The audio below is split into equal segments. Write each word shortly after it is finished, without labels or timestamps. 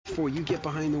Before you get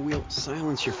behind the wheel,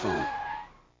 silence your phone.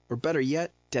 Or better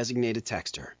yet, designate a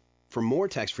texter. For more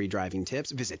text-free driving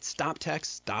tips, visit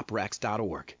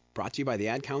stoptextstoprex.org. Brought to you by the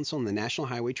Ad Council and the National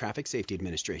Highway Traffic Safety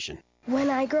Administration. When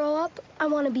I grow up, I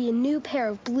want to be a new pair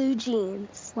of blue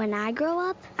jeans. When I grow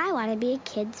up, I want to be a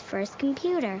kid's first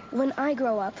computer. When I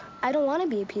grow up, I don't want to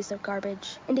be a piece of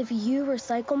garbage. And if you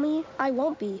recycle me, I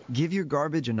won't be. Give your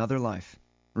garbage another life.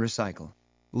 Recycle.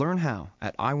 Learn how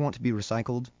at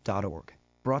iwanttoberecycled.org.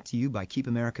 Brought to you by Keep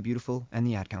America Beautiful and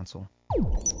the Ad Council.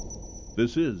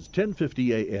 This is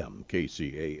 1050 AM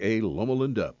KCAA Loma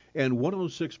Linda and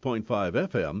 106.5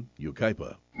 FM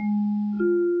Yucaipa.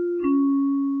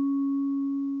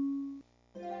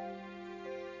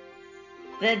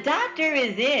 The doctor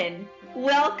is in.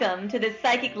 Welcome to the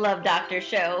Psychic Love Doctor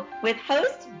Show with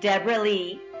host Deborah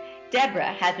Lee.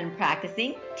 Deborah has been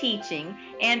practicing, teaching,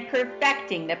 and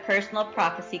perfecting the personal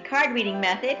prophecy card reading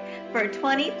method for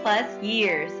 20 plus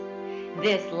years.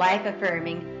 This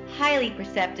life-affirming, highly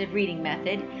perceptive reading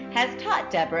method has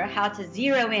taught Deborah how to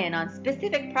zero in on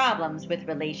specific problems with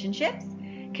relationships,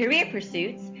 career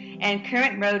pursuits, and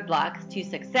current roadblocks to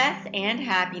success and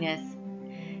happiness.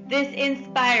 This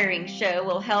inspiring show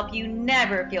will help you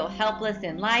never feel helpless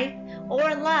in life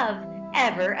or love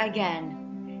ever again.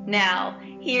 Now,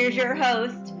 here's your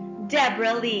host,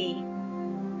 Deborah Lee.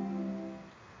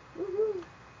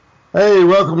 Hey,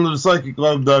 welcome to the Psychic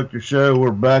Love Doctor Show.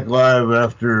 We're back live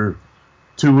after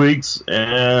 2 weeks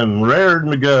and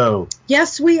raring to go.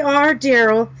 Yes, we are,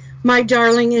 Daryl, my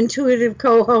darling intuitive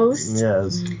co-host.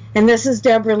 Yes. And this is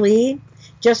Deborah Lee.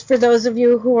 Just for those of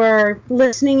you who are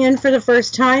listening in for the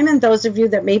first time and those of you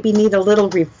that maybe need a little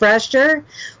refresher,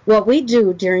 what we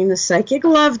do during the Psychic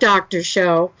Love Doctor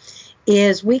Show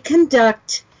is we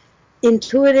conduct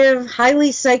intuitive,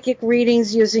 highly psychic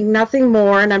readings using nothing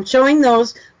more. And I'm showing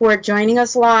those who are joining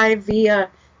us live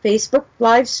via Facebook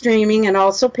live streaming and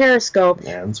also Periscope.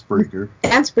 And Spreaker.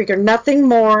 Nothing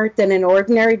more than an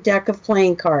ordinary deck of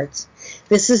playing cards.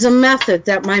 This is a method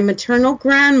that my maternal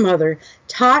grandmother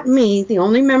taught me, the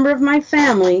only member of my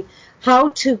family, how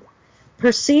to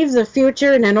perceive the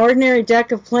future in an ordinary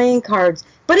deck of playing cards.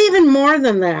 But even more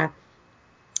than that,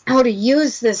 how to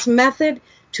use this method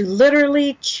to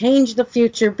literally change the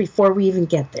future before we even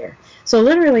get there. So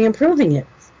literally improving it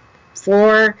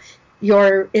for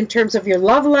in terms of your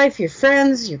love life, your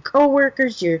friends, your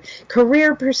coworkers, your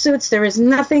career pursuits. There is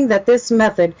nothing that this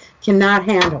method cannot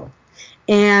handle.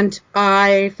 And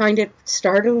I find it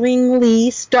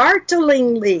startlingly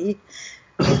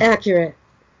accurate.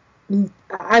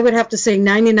 I would have to say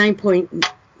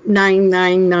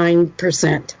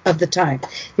 99.999% of the time.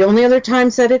 The only other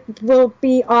times that it will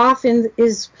be off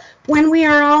is when we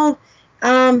are all,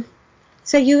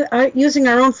 using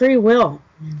our own free will.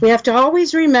 We have to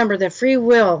always remember that free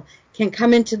will can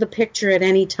come into the picture at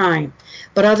any time.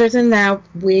 But other than that,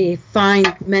 we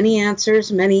find many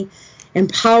answers, many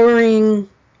empowering,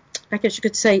 I guess you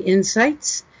could say,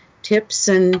 insights, tips,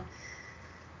 and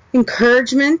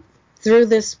encouragement through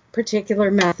this particular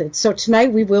method. So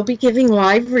tonight we will be giving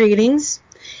live readings.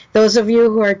 Those of you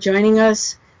who are joining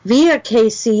us via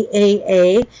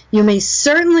KCAA, you may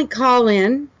certainly call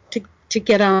in to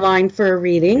get online for a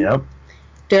reading. Yep.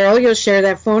 Daryl, you'll share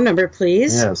that phone number,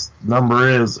 please. Yes, number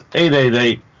is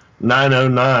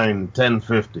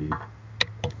 888-909-1050.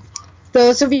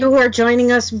 Those of you who are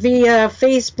joining us via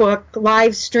Facebook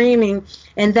live streaming,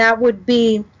 and that would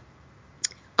be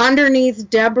underneath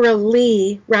Deborah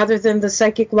Lee rather than the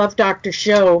Psychic Love Doctor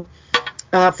Show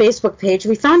Facebook page.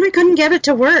 We found we couldn't get it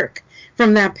to work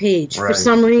from that page for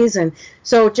some reason.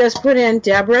 So just put in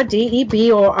Deborah,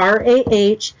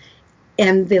 DEBORAH,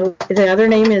 and the other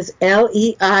name is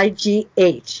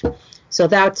LEIGH. So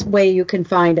that's the way you can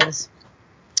find us.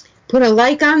 Put a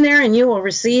like on there and you will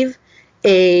receive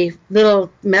a little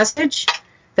message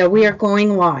that we are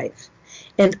going live.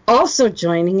 And also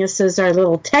joining us is our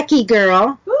little techie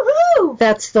girl. Woohoo!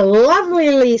 That's the lovely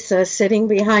Lisa sitting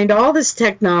behind all this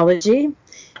technology.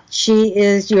 She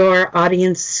is your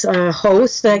audience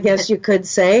host, I guess you could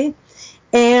say.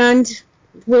 And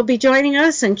will be joining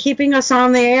us and keeping us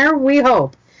on the air, we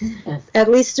hope.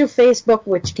 At least through Facebook,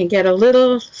 which can get a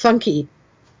little funky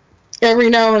every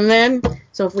now and then.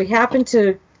 So if we happen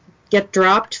to get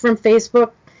dropped from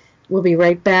Facebook, we'll be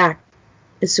right back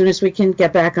as soon as we can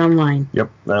get back online.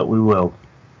 Yep, that we will.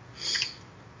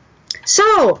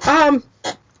 So,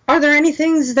 are there any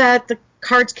things that the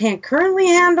cards can't currently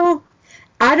handle?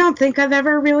 I don't think I've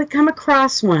ever really come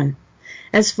across one.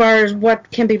 As far as what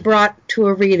can be brought to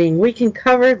a reading, we can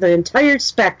cover the entire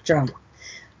spectrum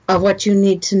of what you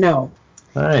need to know.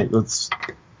 All right, let's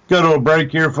go to a break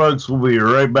here, folks. We'll be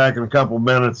right back in a couple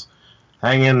minutes.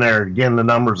 hang in there. Again, the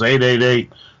number's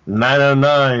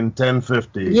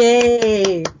 888-909-1050.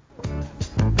 Yay!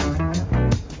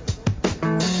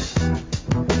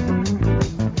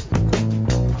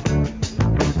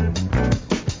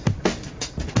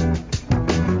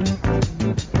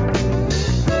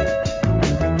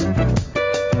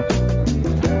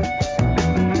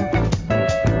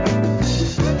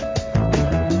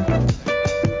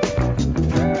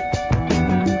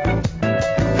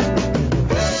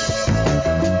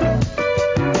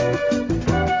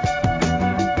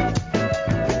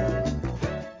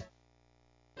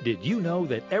 Did you know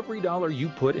that every dollar you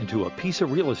put into a piece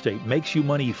of real estate makes you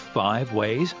money 5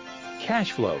 ways?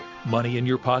 Cash flow, money in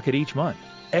your pocket each month.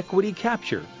 Equity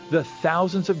capture, the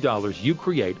thousands of dollars you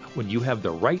create when you have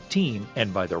the right team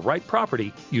and buy the right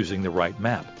property using the right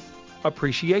map.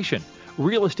 Appreciation,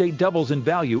 real estate doubles in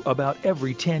value about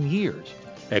every 10 years.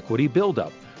 Equity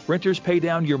buildup, renters pay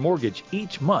down your mortgage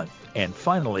each month. And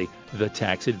finally, the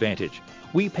tax advantage.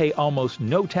 We pay almost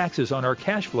no taxes on our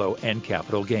cash flow and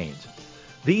capital gains.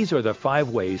 These are the 5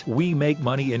 ways we make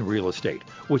money in real estate,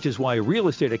 which is why real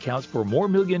estate accounts for more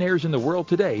millionaires in the world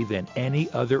today than any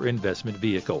other investment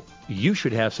vehicle. You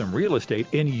should have some real estate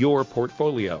in your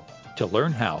portfolio. To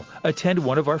learn how, attend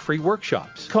one of our free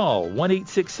workshops. Call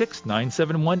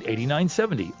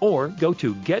 1-866-971-8970 or go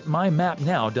to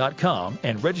getmymapnow.com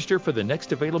and register for the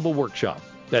next available workshop.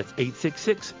 That's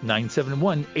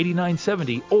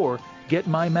 866-971-8970 or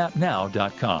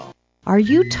getmymapnow.com. Are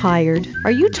you tired?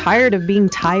 Are you tired of being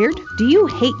tired? Do you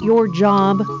hate your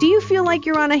job? Do you feel like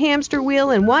you're on a hamster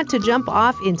wheel and want to jump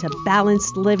off into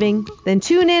balanced living? Then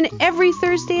tune in every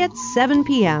Thursday at 7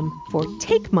 p.m. for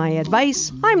Take My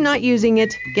Advice, I'm Not Using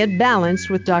It, Get Balanced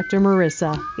with Dr.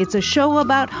 Marissa. It's a show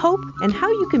about hope and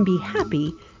how you can be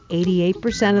happy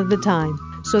 88% of the time.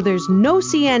 So there's no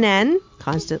CNN,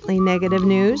 constantly negative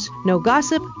news, no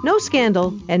gossip, no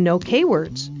scandal, and no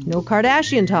K-words, no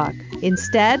Kardashian talk.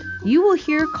 Instead, you will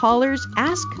hear callers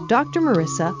ask Dr.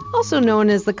 Marissa, also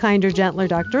known as the kinder, gentler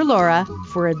Dr. Laura,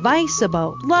 for advice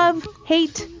about love,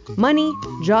 hate, money,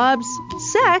 jobs,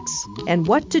 sex, and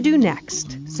what to do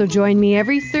next. So join me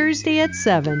every Thursday at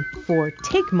 7 for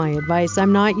Take My Advice,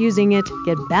 I'm Not Using It,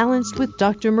 Get Balanced with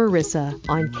Dr. Marissa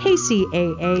on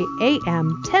KCAA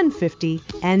AM 1050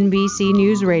 NBC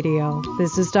News Radio.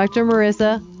 This is Dr.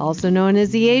 Marissa, also known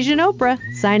as the Asian Oprah,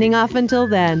 signing off until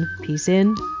then. Peace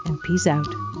in and peace out.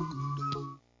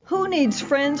 Who needs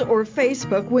friends or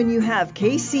Facebook when you have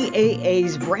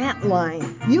KCAA's Rant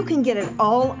Line? You can get it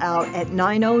all out at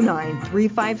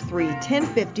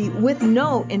 909-353-1050 with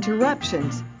no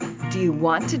interruptions. Do you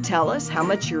want to tell us how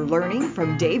much you're learning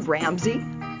from Dave Ramsey?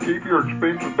 Keep your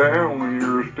expenses down when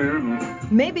you're a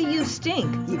student. Maybe you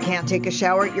stink. You can't take a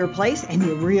shower at your place and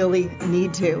you really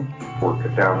need to.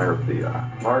 Working down there at the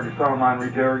largest online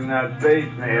retailer in the United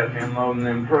States, and they had me unloading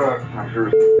them trucks, and I sure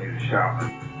need a shower.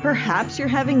 Perhaps you're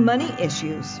having money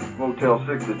issues. Motel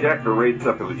 6 detector rates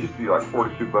up. It used to be like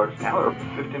 $42. Now they're up to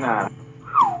 $59.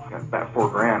 Got about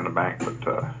 $4,000 in the bank, but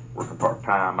working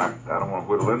part-time, I don't want to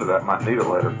whittle into that. Might need it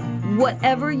later.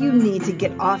 Whatever you need to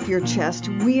get off your chest,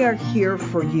 we are here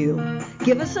for you.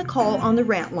 Give us a call on the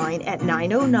Rant Line at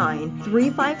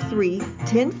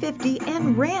 909-353-1050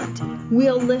 and rant.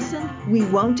 We'll listen, we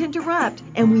won't interrupt,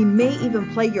 and we may even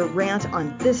play your rant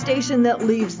on this station that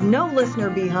leaves no listener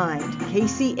behind.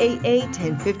 KCAA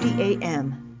 1050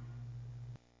 AM.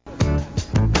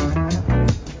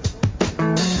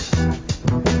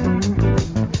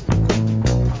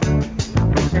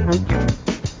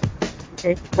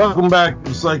 Okay. Welcome back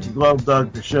to the Psychic Love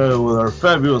Doctor Show with our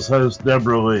fabulous host,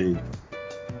 Deborah Lee.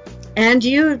 And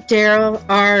you, Daryl,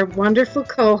 our wonderful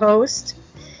co-host.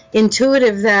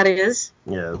 Intuitive, that is.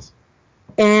 Yes.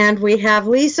 And we have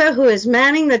Lisa, who is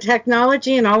manning the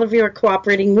technology, and all of you are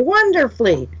cooperating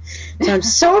wonderfully. So I'm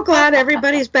so glad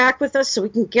everybody's back with us so we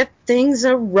can get things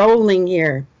rolling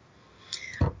here.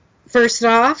 First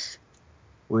off,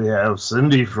 we have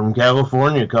Cindy from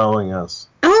California calling us.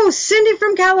 Oh, Cindy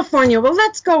from California. Well,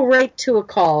 let's go right to a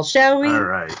call, shall we? All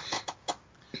right.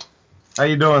 How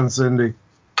you doing, Cindy?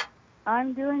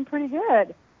 I'm doing pretty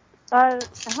good.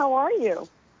 How are you?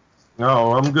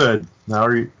 Oh, I'm good. How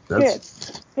are you? Good.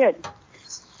 I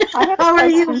have How a are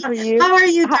you? question for you. How are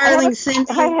you, darling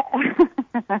Cindy? I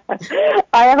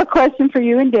have a question for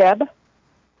you and Deb.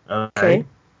 Okay.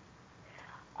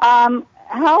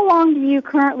 How long do you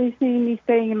currently see me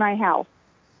staying in my house?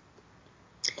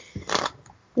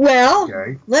 Well,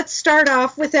 okay. Let's start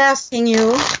off with asking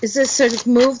you, is this a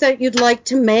move that you'd like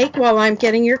to make while I'm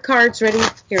getting your cards ready?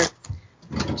 Here.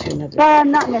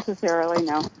 Not necessarily,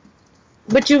 no.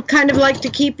 But you kind of like to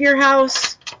keep your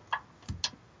house?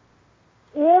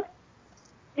 If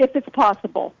if it's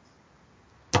possible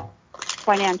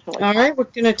financially. All right, we're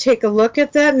going to take a look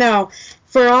at that. Now,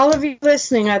 for all of you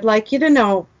listening, I'd like you to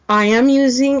know I am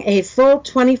using a full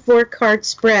 24-card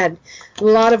spread. A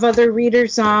lot of other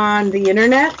readers on the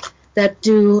internet that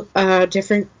do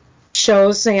different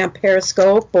shows, say on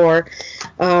Periscope or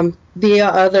via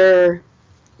other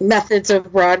methods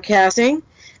of broadcasting,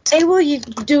 say, well, you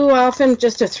do often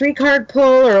just a 3-card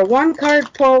pull or a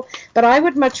 1-card pull, but I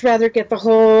would much rather get the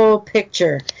whole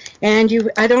picture. And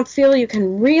I don't feel you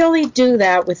can really do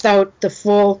that without the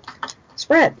full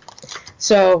spread.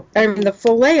 So, I mean, the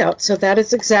full layout. So that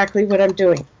is exactly what I'm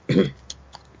doing.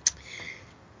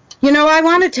 You know, I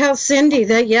want to tell Cindy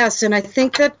that, yes, and I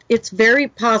think that it's very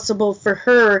possible for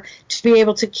her to be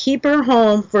able to keep her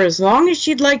home for as long as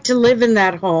she'd like to live in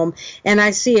that home. And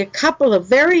I see a couple of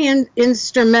very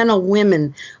instrumental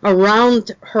women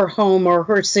around her home or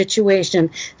her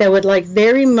situation that would like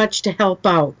very much to help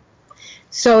out.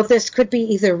 So this could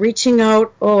be either reaching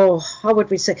out, how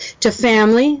would we say, to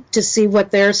family to see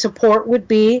what their support would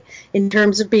be in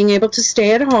terms of being able to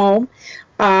stay at home,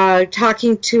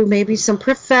 talking to maybe some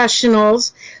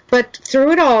professionals. But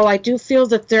through it all, I do feel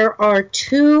that there are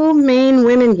 2 main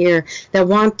women here that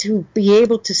want to be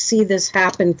able to see this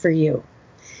happen for you.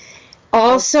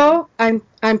 Also, I'm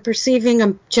perceiving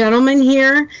a gentleman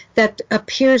here that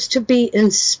appears to be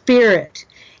in spirit,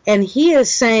 and he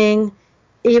is saying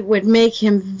it would make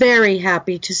him very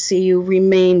happy to see you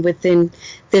remain within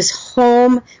this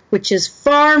home, which is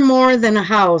far more than a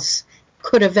house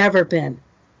could have ever been.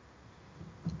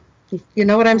 You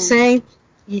know what I'm saying?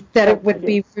 That it would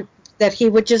be, that he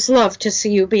would just love to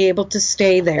see you be able to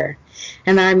stay there.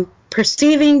 And I'm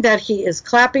perceiving that he is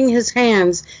clapping his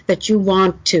hands that you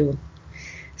want to.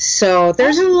 So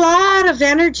there's a lot of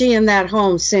energy in that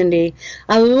home, Cindy.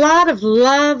 A lot of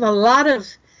love, a lot of,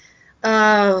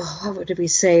 what would we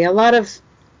say? A lot of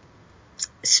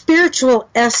spiritual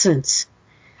essence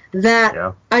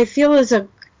that I feel is a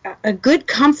good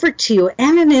comfort to you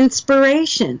and an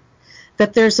inspiration.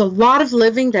 That there's a lot of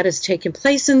living that has taken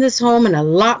place in this home and a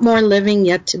lot more living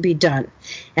yet to be done.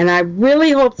 And I really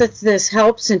hope that this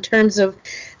helps in terms of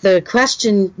the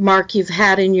question mark you've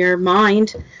had in your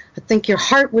mind. I think your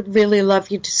heart would really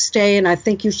love you to stay, and I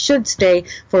think you should stay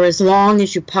for as long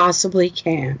as you possibly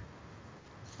can.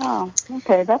 Oh,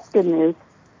 okay. That's good news.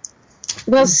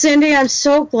 Well, Cindy, I'm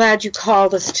so glad you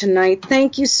called us tonight.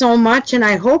 Thank you so much, and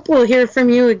I hope we'll hear from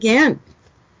you again.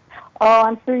 Oh,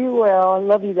 I'm sure you will. I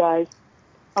love you guys.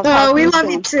 Oh, we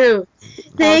love you too.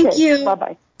 Thank you.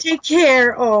 Bye-bye. Take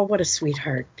care. Oh, what a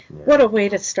sweetheart. Yeah. What a way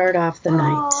to start off the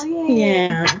night.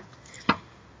 Yeah.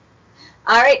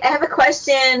 All right, I have a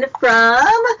question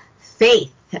from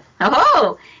Faith.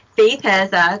 Oh, Faith has,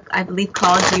 I believe,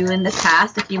 called you in the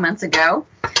past a few months ago.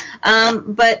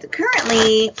 But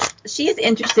currently, she is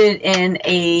interested in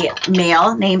a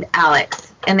male named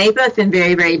Alex, and they've both been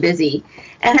very, very busy.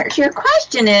 And her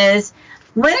question is,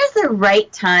 when is the right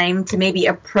time to maybe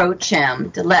approach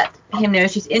him to let him know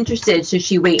she's interested? Should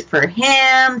she wait for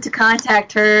him to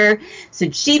contact her?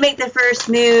 Should she make the first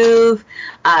move?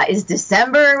 Is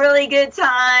December a really good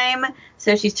time?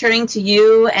 So she's turning to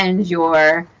you and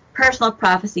your personal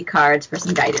prophecy cards for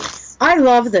some guidance. I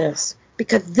love this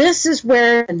because this is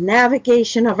where the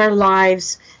navigation of our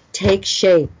lives takes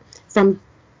shape. From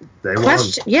day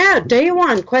one. Day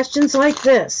one. Questions like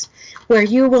this, where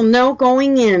you will know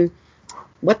going in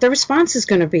what the response is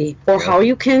going to be, or how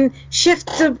you can shift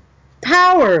the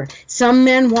power. Some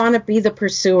men want to be the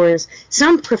pursuers.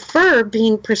 Some prefer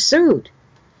being pursued.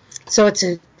 So it's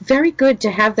very good to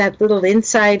have that little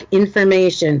inside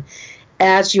information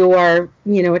as you are,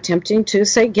 attempting to,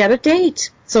 say, get a date.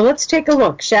 So let's take a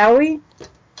look, shall we?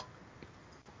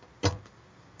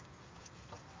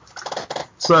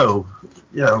 So,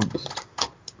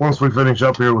 once we finish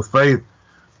up here with Faith,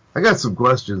 I got some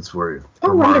questions for you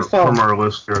from our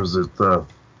listeners that are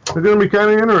going to be kind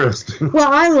of interesting.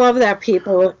 Well, I love that,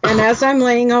 people. And as I'm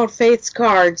laying out Faith's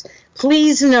cards,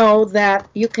 please know that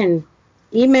you can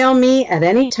email me at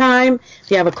any time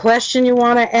if you have a question you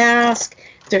want to ask,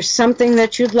 if there's something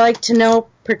that you'd like to know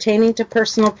pertaining to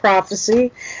personal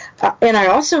prophecy. And I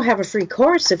also have a free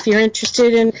course if you're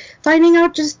interested in finding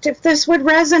out just if this would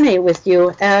resonate with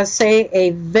you as, say,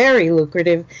 a very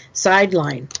lucrative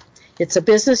sideline. It's a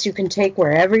business you can take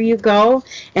wherever you go,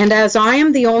 and as I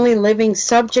am the only living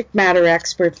subject matter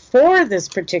expert for this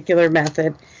particular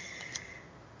method,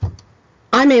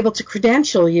 I'm able to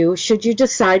credential you should you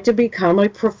decide to become a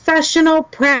professional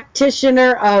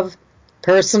practitioner of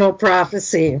personal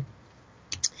prophecy.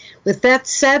 With that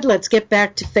said, let's get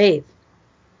back to Faith.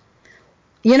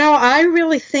 I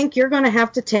really think you're going to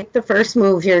have to take the first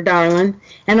move here, darling.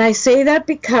 And I say that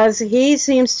because he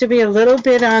seems to be a little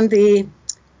bit on the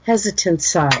hesitant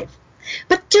side.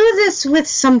 But do this with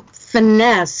some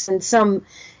finesse and some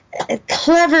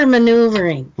clever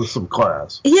maneuvering. With some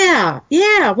class. Yeah.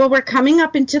 Well, we're coming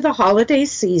up into the holiday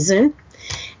season.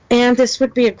 And this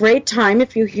would be a great time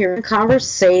if you hear a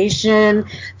conversation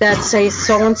that, say,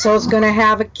 so-and-so is going to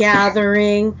have a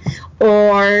gathering,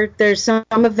 or there's some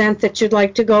event that you'd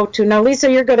like to go to. Now, Lisa,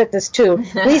 you're good at this, too.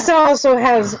 Lisa also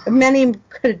has many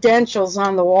credentials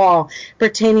on the wall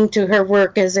pertaining to her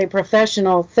work as a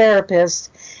professional therapist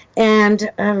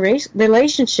and a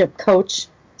relationship coach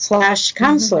 /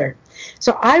 counselor.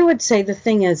 So I would say the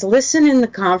thing is, listen in the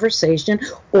conversation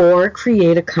or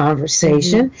create a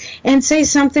conversation and say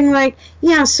something like,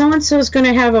 yeah, so-and-so is going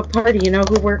to have a party,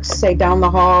 who works, say, down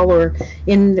the hall or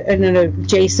in an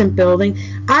adjacent building.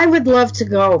 I would love to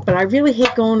go, but I really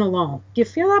hate going alone. Do you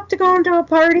feel up to going to a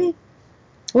party?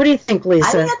 What do you think, Lisa?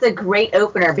 I think that's a great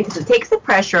opener because it takes the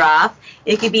pressure off.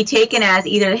 It could be taken as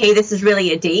either, hey, this is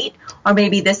really a date, or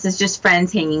maybe this is just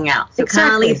friends hanging out. So it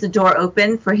kind of leaves the door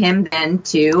open for him then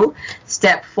to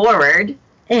step forward.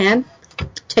 And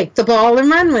take the ball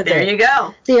and run with it. There you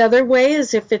go. The other way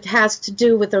is if it has to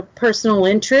do with a personal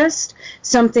interest,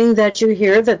 something that you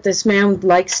hear that this man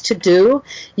likes to do,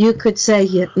 you could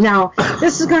say, now,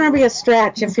 this is going to be a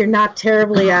stretch if you're not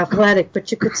terribly athletic, but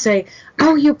you could say,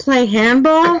 oh, you play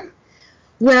handball?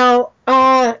 Well,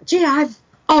 I've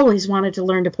always wanted to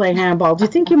learn to play handball. Do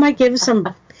you think you might give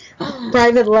some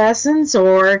private lessons?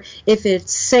 Or if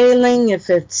it's sailing, if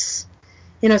it's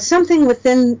something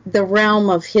within the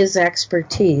realm of his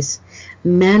expertise.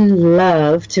 Men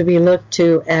love to be looked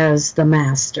to as the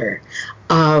master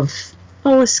of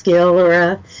a skill or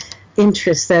a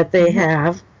interest that they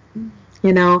have,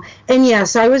 And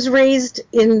yes, I was raised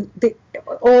in the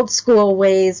old school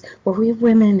ways where we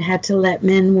women had to let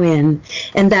men win.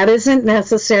 And that isn't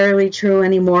necessarily true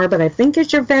anymore, but I think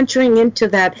as you're venturing into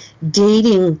that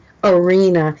dating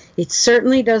arena, it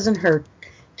certainly doesn't hurt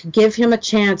to give him a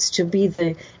chance to be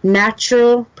the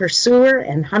natural pursuer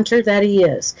and hunter that he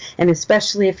is. And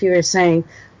especially if you were saying,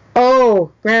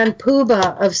 oh, Grand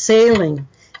Poobah of sailing,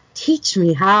 teach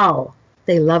me how.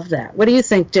 They love that. What do you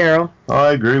think, Daryl? Oh,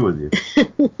 I agree with you.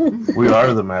 We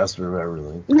are the master of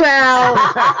everything. Well,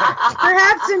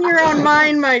 perhaps in your own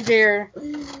mind, my dear.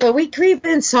 But we creep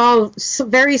in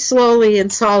very slowly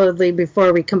and solidly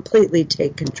before we completely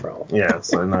take control.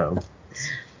 Yes, I know.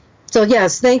 So,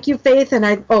 yes, thank you, Faith.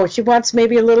 And she wants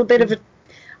maybe a little bit of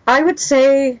I would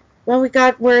say, well,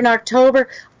 we're in October.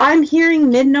 I'm hearing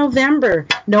mid-November.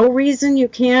 No reason you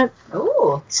can't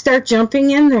start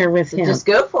jumping in there with him. Just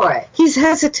go for it. He's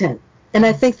hesitant. And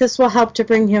I think this will help to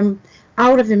bring him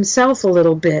out of himself a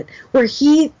little bit, where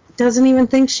he doesn't even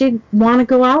think she'd want to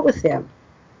go out with him.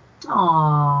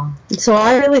 Aww. So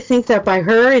I really think that by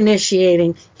her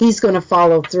initiating, he's going to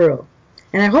follow through.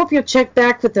 And I hope you'll check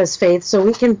back with us, Faith, so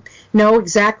we can know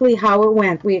exactly how it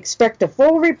went. We expect a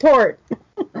full report.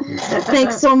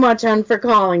 Thanks so much, hon, for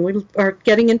calling. We are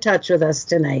getting in touch with us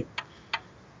tonight.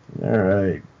 All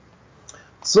right.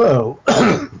 So,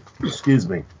 excuse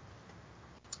me.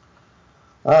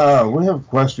 We have a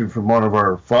question from one of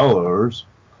our followers.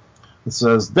 It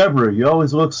says, Deborah, you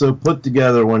always look so put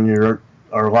together when you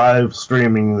are live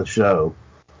streaming the show.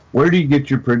 Where do you get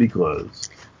your pretty clothes?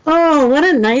 Oh, what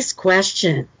a nice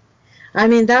question. I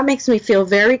mean, that makes me feel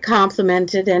very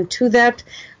complimented. And to that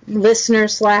listener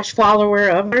 / follower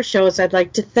of our shows, I'd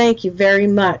like to thank you very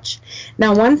much.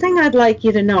 Now, one thing I'd like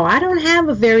you to know, I don't have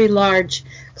a very large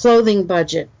clothing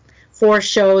budget for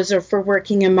shows or for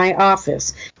working in my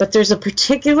office. But there's a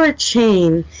particular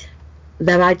chain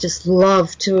that I just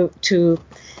love to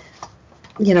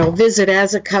visit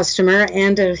as a customer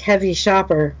and a heavy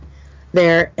shopper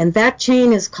there. And that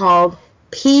chain is called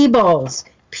Peebles,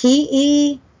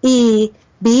 Peebles.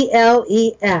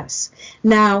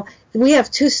 Now, we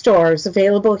have 2 stores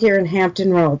available here in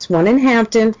Hampton Roads, one in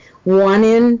Hampton, one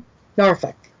in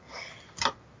Norfolk.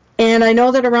 And I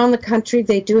know that around the country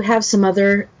they do have some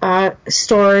other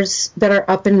stores that are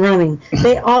up and running.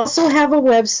 They also have a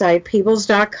website,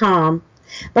 Peebles.com,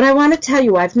 but I want to tell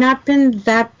you, I've not been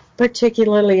that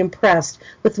particularly impressed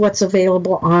with what's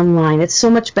available online. It's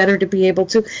so much better to be able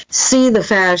to see the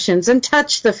fashions and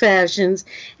touch the fashions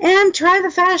and try the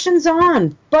fashions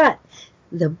on. But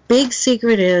the big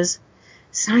secret is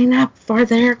sign up for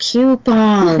their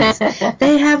coupons.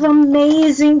 They have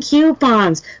amazing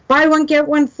coupons. Buy one, get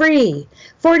one free.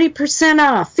 40%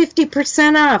 off,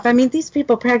 50% off. I mean, these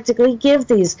people practically give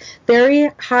these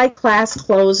very high-class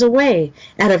clothes away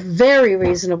at a very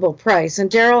reasonable price. And,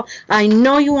 Daryl, I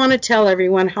know you want to tell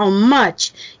everyone how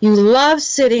much you love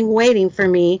sitting waiting for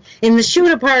me in the shoe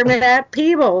department at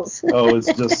Peebles. Oh,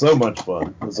 it's just so much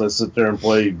fun as I sit there and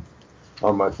play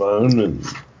on my phone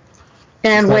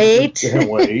and wait. And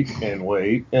wait, and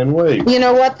wait, and wait. You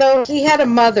know what, though? He had a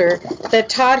mother that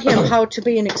taught him how to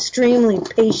be an extremely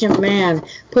patient man,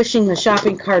 pushing the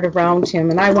shopping cart around him,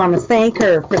 and I want to thank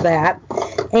her for that.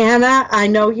 Anna, I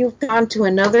know you've gone to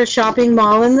another shopping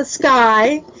mall in the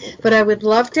sky, but I would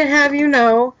love to have you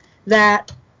know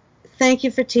that thank you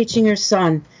for teaching your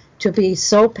son to be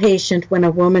so patient when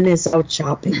a woman is out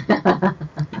shopping.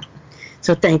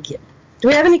 So thank you. Do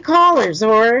we have any callers,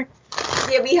 or...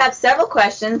 Yeah, we have several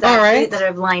questions actually that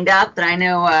have lined up that I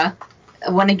know I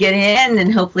want to get in,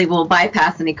 and hopefully we'll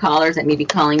bypass any callers that may be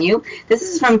calling you. This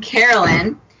is from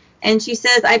Carolyn, and she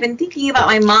says, I've been thinking about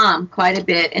my mom quite a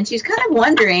bit, and she's kind of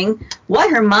wondering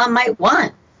what her mom might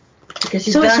want, because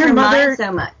she's been on her mind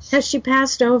so much. Has she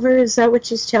passed over? Is that what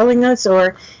she's telling us,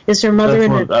 or is her mother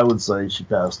That's what I would say, she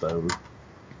passed over.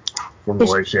 From the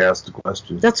way she asked the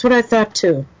question. That's what I thought,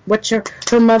 too. What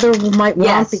her mother might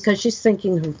want, because she's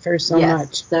thinking of her so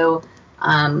much. So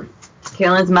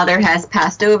Carolyn's mother has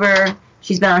passed over.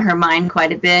 She's been on her mind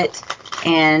quite a bit.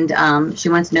 And she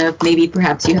wants to know if maybe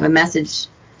perhaps you have a message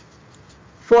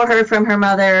for her from her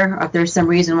mother, or if there's some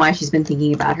reason why she's been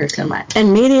thinking about her so much.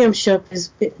 And mediumship is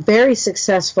very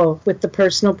successful with the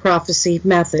personal prophecy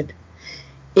method.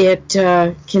 It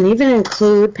can even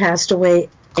include passed away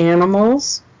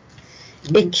animals.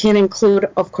 It can include,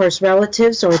 of course,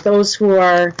 relatives or those who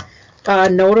are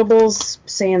notables,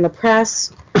 say in the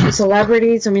press,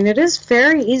 celebrities. I mean, it is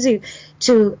very easy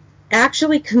to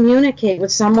actually communicate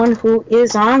with someone who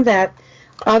is on that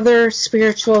other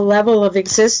spiritual level of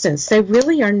existence. They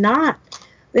really are not.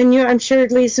 And I'm sure,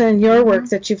 Lisa, in your work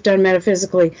that you've done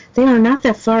metaphysically, they are not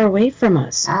that far away from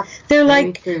us. They're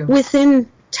like within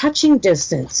touching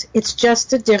distance. It's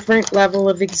just a different level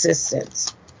of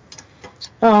existence.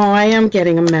 Oh, I am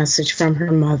getting a message from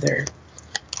her mother.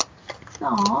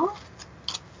 Aww.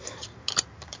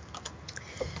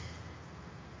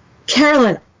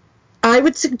 Carolyn, I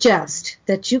would suggest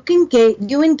that you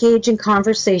engage in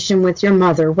conversation with your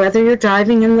mother, whether you're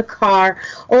driving in the car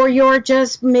or you're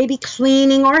just maybe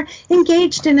cleaning or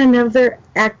engaged in another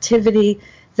activity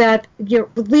that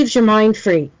leaves your mind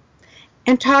free,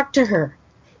 and talk to her.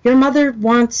 Your mother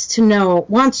wants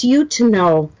you to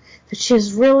know that she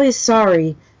is really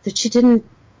sorry that she didn't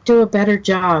do a better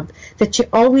job, that she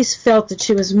always felt that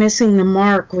she was missing the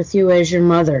mark with you as your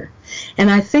mother.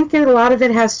 And I think a lot of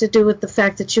it has to do with the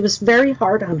fact that she was very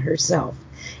hard on herself.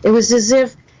 It was as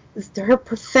if her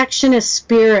perfectionist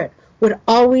spirit would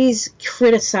always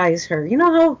criticize her. You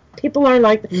know how people are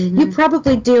like, you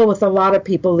probably deal with a lot of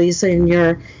people, Lisa, in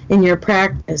your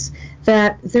practice,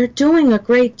 that they're doing a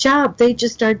great job. They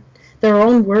just are their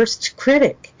own worst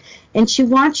critic. And she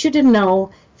wants you to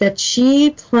know that she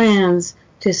plans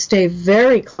to stay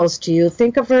very close to you.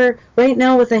 Think of her right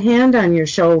now with a hand on your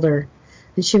shoulder.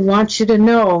 And she wants you to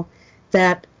know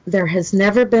that there has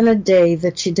never been a day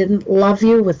that she didn't love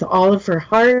you with all of her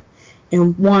heart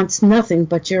and wants nothing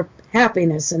but your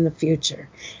happiness in the future.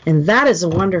 And that is a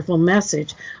wonderful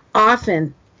message.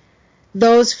 Often,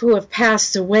 those who have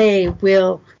passed away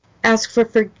will ask for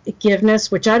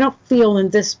forgiveness, which I don't feel in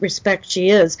this respect she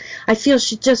is. I feel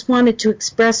she just wanted to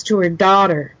express to her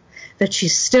daughter that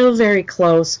she's still very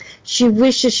close. She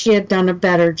wishes she had done a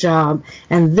better job.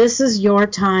 And this is your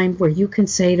time where you can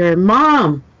say to her,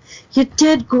 Mom, you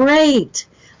did great.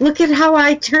 Look at how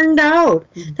I turned out.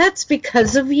 That's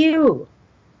because of you.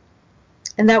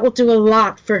 And that will do a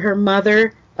lot for her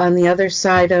mother on the other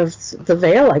side of the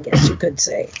veil, I guess you could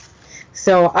say.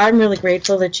 So I'm really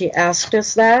grateful that she asked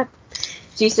us that.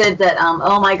 She said that,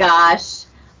 oh my gosh,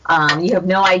 you have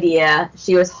no idea.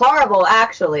 She was horrible,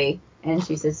 actually. And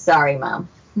she says, sorry, Mom.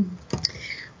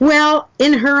 Well,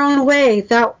 in her own way,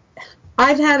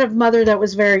 I've had a mother that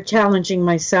was very challenging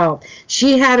myself.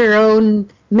 She had her own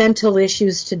mental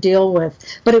issues to deal with.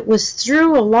 But it was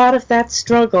through a lot of that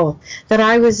struggle that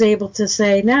I was able to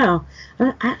say, no,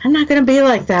 I'm not going to be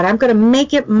like that. I'm going to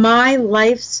make it my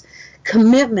life's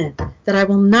commitment that I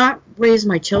will not raise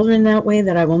my children that way,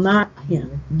 that I will not,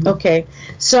 Okay,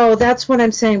 so that's what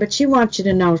I'm saying. But she wants you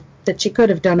to know that she could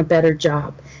have done a better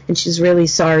job, and she's really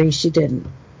sorry she didn't.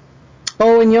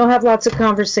 Oh, and you'll have lots of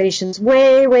conversations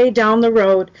way, way down the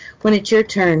road when it's your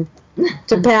turn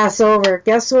to pass over.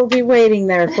 Guess we'll be waiting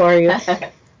there for you.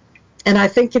 And I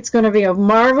think it's going to be a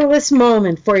marvelous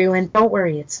moment for you. And don't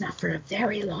worry, it's not for a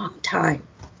very long time.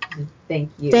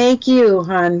 Thank you. Thank you,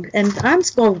 hon. And I'm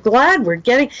so glad we're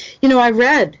getting, I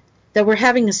read that we're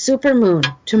having a supermoon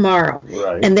tomorrow.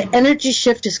 Right. And the energy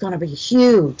shift is going to be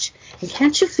huge. And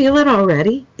can't you feel it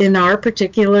already in our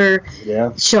particular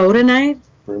show tonight?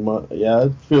 Pretty much. Yeah, I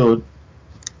feel it.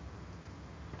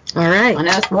 All right. I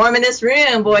know it's warm in this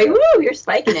room, boy. Woo, you're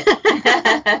spiking it.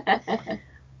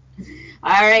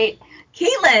 All right.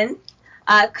 Caitlin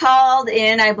called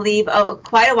in, I believe,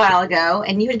 quite a while ago,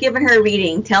 and you had given her a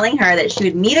reading telling her that she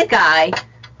would meet a guy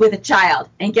with a child.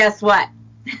 And guess what?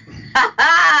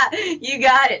 You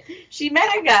got it. She met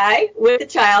a guy with a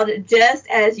child just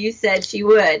as you said she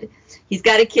would. He's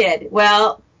got a kid.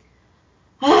 Well,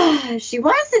 she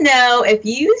wants to know if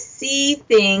you see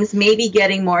things maybe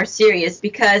getting more serious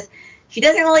because she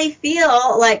doesn't really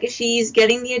feel like she's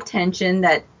getting the attention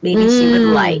that maybe she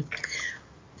would like.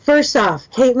 First off,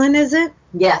 Caitlin, is it?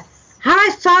 Yes.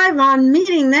 High five on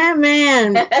meeting that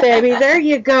man, baby. There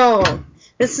you go.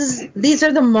 These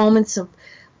are the moments of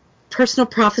personal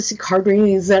prophecy card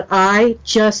readings that I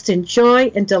just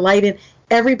enjoy and delight in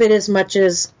every bit as much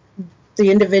as the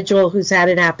individual who's had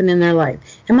it happen in their life.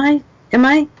 Am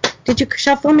I? Did you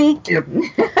shuffle me? Yep.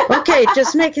 Okay,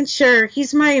 just making sure.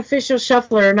 He's my official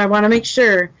shuffler, and I want to make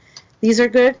sure. These are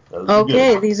good?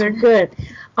 Okay, good. These are good.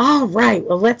 All right,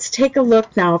 well, let's take a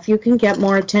look now if you can get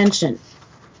more attention.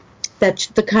 That's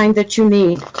the kind that you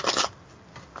need.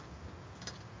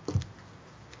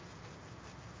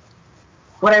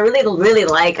 What I really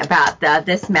like about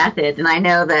this method, and I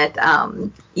know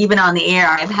that even on the air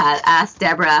I've asked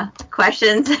Deborah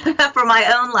questions for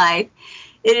my own life,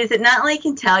 is it not only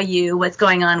can tell you what's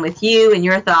going on with you and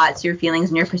your thoughts, your feelings,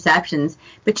 and your perceptions,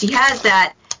 but she has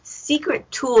that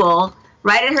secret tool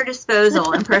right at her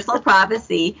disposal in personal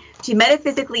prophecy to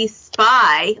metaphysically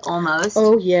spy almost.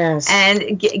 Oh, yes.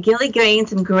 And gain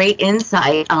some great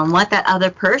insight on what that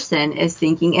other person is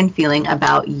thinking and feeling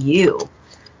about you.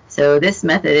 So this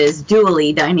method is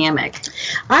dually dynamic.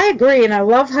 I agree, and I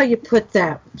love how you put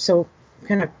that. So I'm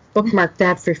going to bookmark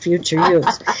that for future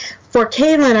use. For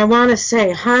Caitlin, I want to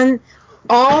say, hon,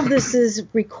 all this is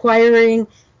requiring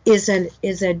is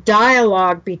a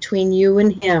dialogue between you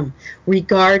and him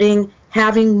regarding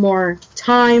having more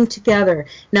time together.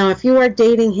 Now, if you are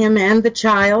dating him and the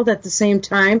child at the same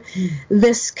time,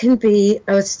 this can be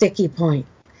a sticky point.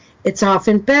 It's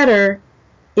often better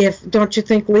if, don't you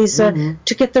think, Lisa,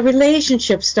 to get the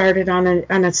relationship started on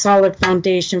a solid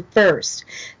foundation first.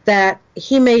 That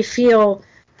he may feel,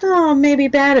 maybe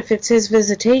bad if it's his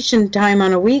visitation time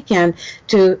on a weekend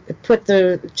to put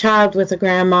the child with a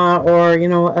grandma or,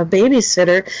 a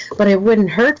babysitter, but it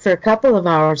wouldn't hurt for a couple of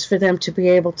hours for them to be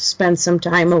able to spend some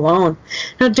time alone.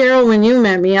 Now, Daryl, when you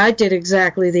met me, I did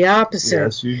exactly the opposite.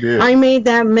 Yes, you did. I made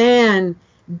that man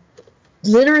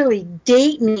literally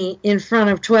date me in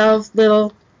front of 12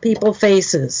 little people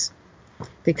faces.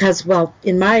 Because, well,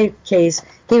 in my case,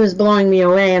 he was blowing me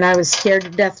away and I was scared to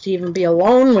death to even be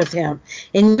alone with him.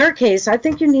 In your case, I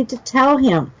think you need to tell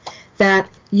him that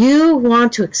you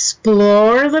want to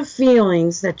explore the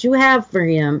feelings that you have for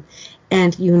him,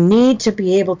 and you need to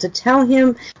be able to tell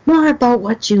him more about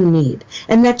what you need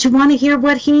and that you want to hear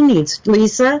what he needs.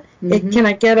 Lisa, can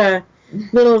I get a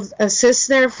little assist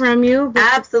there from you?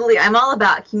 Absolutely. I'm all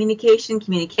about communication.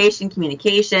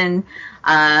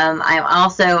 I'm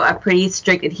also a pretty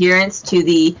strict adherence to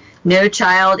the no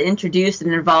child introduced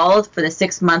and involved for the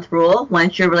 6-month rule.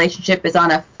 Once your relationship is on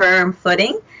a firm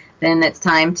footing, then it's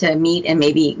time to meet and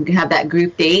maybe have that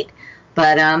group date.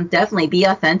 But definitely be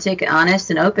authentic,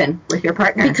 honest, and open with your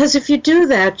partner. Because if you do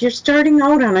that, you're starting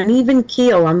out on an even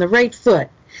keel, on the right foot.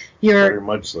 Very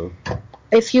much so.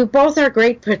 If you both are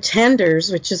great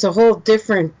pretenders, which is a whole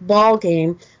different ball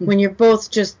game, when you're both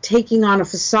just taking on a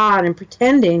facade and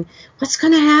pretending, what's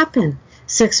going to happen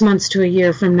 6 months to a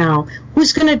year from now?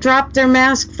 Who's going to drop their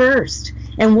mask first?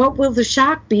 And what will the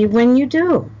shock be when you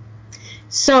do?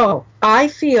 So I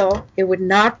feel it would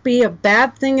not be a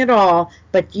bad thing at all,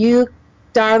 but you,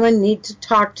 darling, need to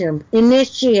talk to him.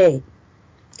 Initiate.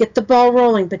 Get the ball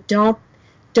rolling, but don't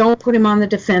put him on the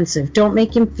defensive. Don't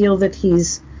make him feel that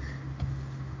he's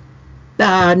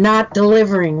not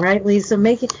delivering, right, Lisa?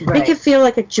 Make it feel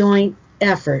like a joint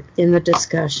effort in the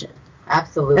discussion.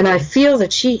 Absolutely. And I feel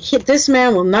that this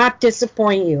man will not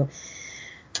disappoint you.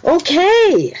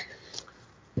 Okay.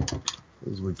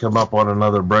 As we come up on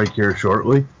another break here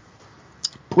shortly,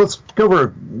 let's cover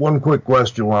one quick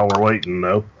question while we're waiting,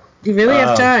 though. You really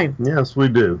have time. Yes, we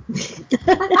do.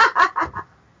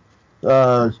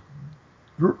 Our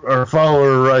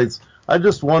follower writes, I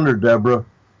just wonder, Deborah,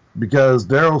 because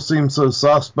Daryl seems so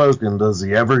soft-spoken, does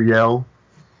he ever yell?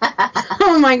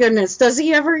 Oh, my goodness. Does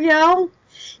he ever yell?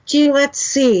 Gee, let's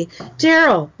see.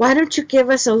 Daryl, why don't you give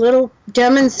us a little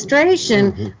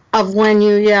demonstration of when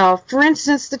you yell? For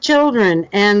instance, the children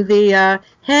and the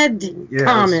head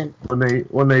comment.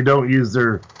 When they don't use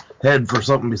their head for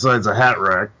something besides a hat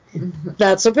rack.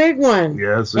 That's a big one.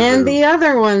 Yes, and the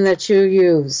other one that you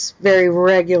use very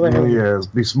regularly. Yes,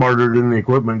 be smarter than the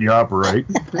equipment you operate.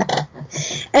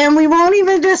 And we won't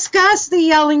even discuss the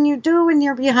yelling you do when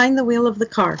you're behind the wheel of the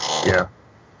car. Yeah.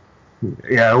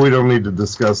 Yeah, we don't need to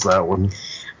discuss that one.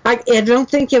 I don't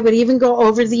think it would even go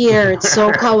over the air. It's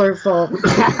so colorful.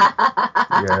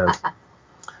 Yes. All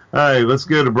right, let's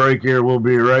get a break here. We'll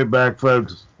be right back,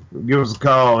 folks. Give us a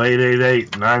call,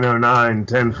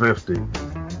 888-909-1050.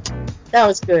 That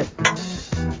was good.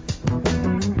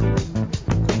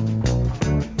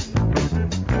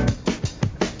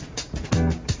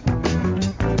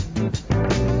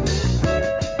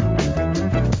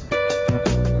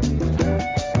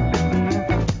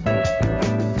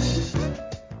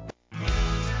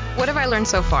 What have I learned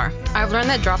so far? I've learned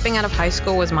that dropping out of high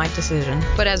school was my decision,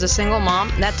 but as a single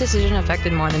mom, that decision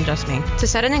affected more than just me. To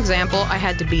set an example, I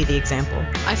had to be the example.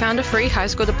 I found a free high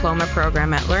school diploma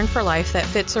program at Learn for Life that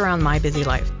fits around my busy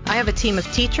life. I have a team of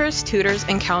teachers, tutors,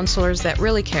 and counselors that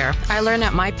really care. I learn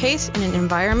at my pace in an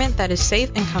environment that is safe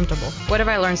and comfortable. What have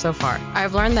I learned so far?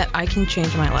 I've learned that I can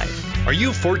change my life. Are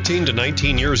you 14 to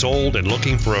 19 years old and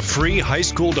looking for a free high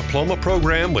school diploma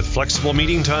program with flexible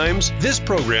meeting times? This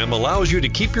program allows you to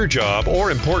keep your job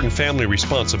or important family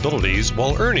responsibilities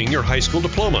while earning your high school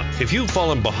diploma. If you've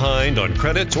fallen behind on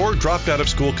credits or dropped out of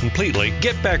school completely,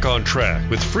 get back on track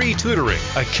with free tutoring,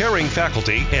 a caring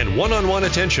faculty, and one-on-one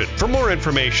attention. For more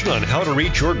information on how to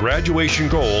reach your graduation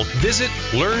goal, visit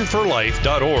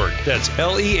learnforlife.org. That's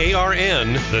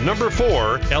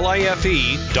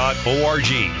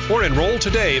LEARN4LIFE.org. Or enroll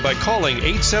today by calling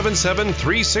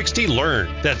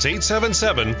 877-360-LEARN. That's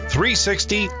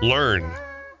 877-360-LEARN.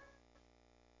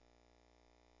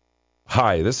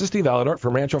 Hi, this is Steve Alladort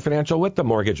from Rancho Financial with the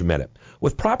Mortgage Minute.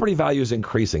 With property values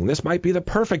increasing, this might be the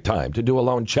perfect time to do a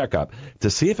loan checkup to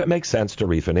see if it makes sense to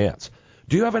refinance.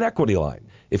 Do you have an equity line?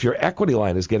 If your equity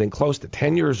line is getting close to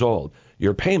 10 years old,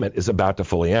 your payment is about to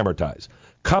fully amortize.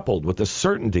 Coupled with the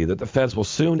certainty that the feds will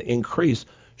soon increase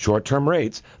short-term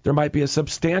rates, there might be a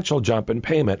substantial jump in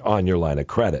payment on your line of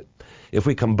credit. If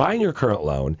we combine your current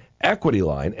loan, equity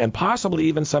line, and possibly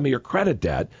even some of your credit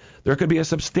debt, there could be a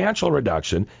substantial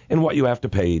reduction in what you have to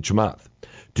pay each month.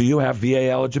 Do you have VA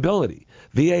eligibility?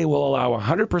 VA will allow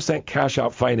 100%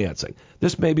 cash-out financing.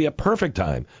 This may be a perfect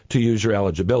time to use your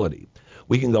eligibility.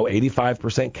 We can go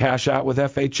 85% cash out with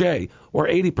FHA or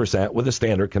 80% with a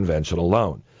standard conventional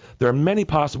loan. There are many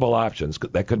possible options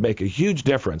that could make a huge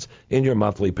difference in your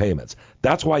monthly payments.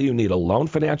 That's why you need a loan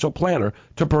financial planner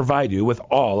to provide you with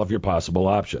all of your possible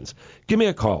options. Give me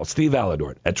a call, Steve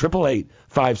Alladort, at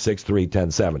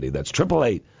 888-563-1070. That's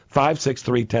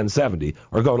 888-563-1070,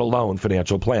 or go to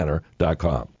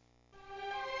loanfinancialplanner.com.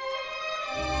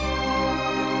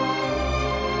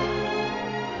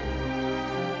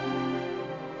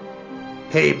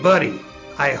 Hey, buddy,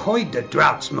 I heard the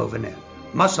drought's moving in,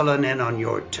 muscling in on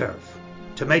your turf.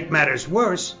 To make matters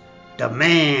worse, the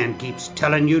man keeps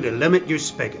telling you to limit your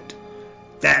spigot.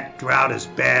 That drought is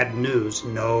bad news,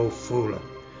 no foolin'.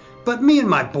 But me and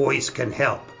my boys can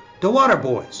help. The Water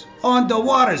Boys, on the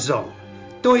Water Zone,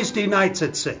 Thursday nights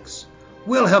at 6.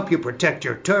 We'll help you protect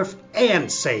your turf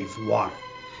and save water.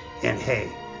 And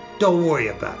hey, don't worry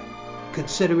about it.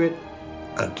 Consider it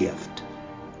a gift.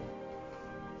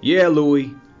 Yeah,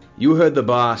 Louie, you heard the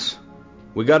boss.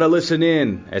 We gotta listen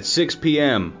in at 6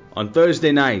 p.m. on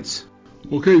Thursday nights.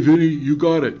 Okay, Vinny, you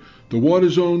got it. The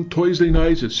Water Zone, Thursday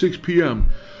nights at 6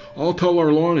 p.m. I'll tell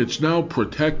our lawn it's now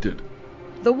protected.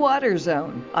 The Water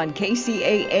Zone on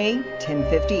KCAA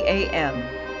 1050 AM.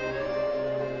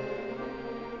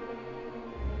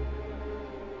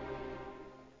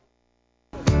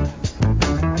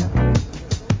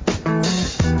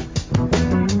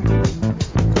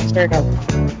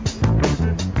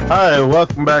 Hi,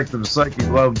 welcome back to the Psychic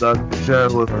Love Doctor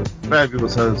Show with our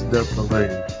fabulous host, Deborah Lee.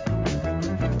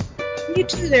 You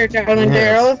too there, darling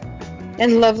Daryl.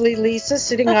 And lovely Lisa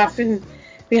sitting off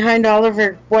behind all of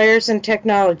her wires and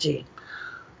technology.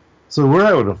 So we're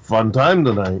having a fun time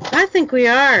tonight. I think we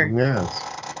are.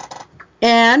 Yes.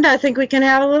 And I think we can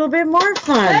have a little bit more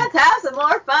fun. Let's have some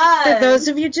more fun. For those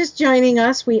of you just joining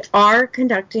us, we are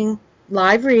conducting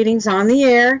live readings on the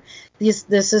air.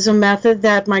 This is a method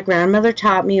that my grandmother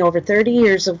taught me over 30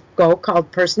 years ago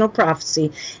called personal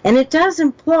prophecy, and it does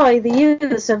employ the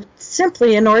use of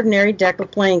simply an ordinary deck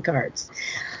of playing cards.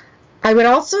 I would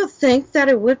also think that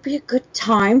it would be a good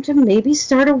time to maybe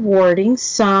start awarding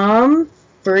some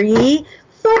free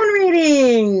phone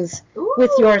readings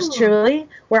with yours truly,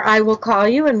 where I will call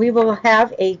you and we will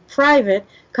have a private,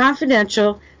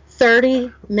 confidential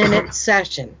 30-minute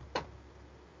session.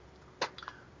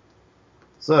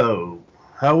 So,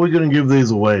 how are we going to give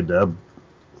these away, Deb?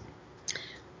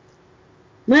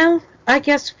 Well, I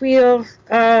guess we'll...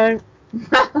 what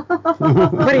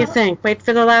do you think? Wait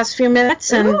for the last few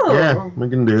minutes? And Yeah, we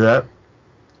can do that.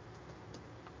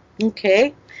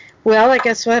 Okay. Well, I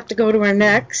guess we'll have to go to our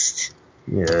next.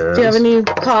 Yes. Do you have any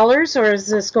callers, or is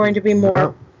this going to be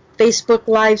more Facebook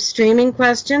live streaming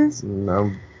questions?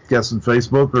 I'm guessing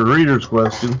Facebook or readers'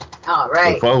 questions. All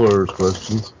right. Or followers'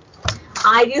 questions.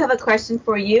 I do have a question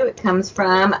for you. It comes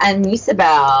from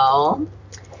Anisabel.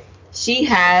 She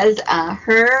has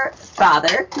her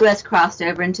father who has crossed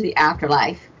over into the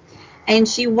afterlife, and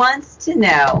she wants to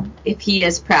know if he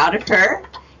is proud of her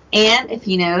and if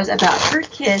he knows about her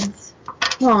kids.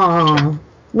 Oh,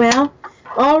 well,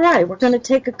 all right. We're going to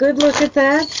take a good look at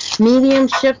that.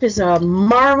 Mediumship is a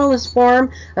marvelous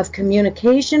form of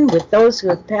communication with those who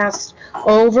have passed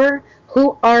over,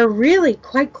 who are really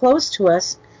quite close to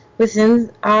us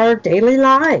within our daily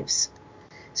lives.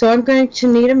 So I'm going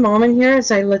to need a moment here as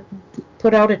I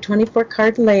put out a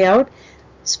 24-card layout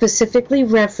specifically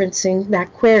referencing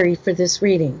that query for this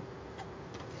reading.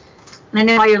 I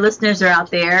know all your listeners are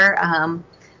out there.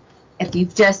 If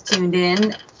you've just tuned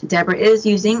in, Deborah is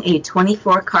using a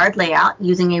 24-card layout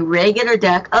using a regular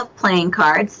deck of playing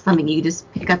cards, something you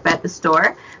just pick up at the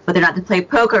store, but they're not to play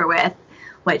poker with.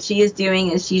 What she is doing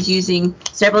is she's using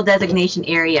several designation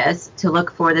areas to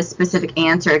look for the specific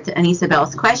answer to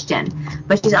Anisabel's question.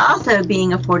 But she's also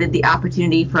being afforded the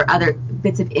opportunity for other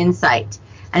bits of insight.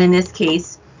 And in this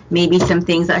case, maybe some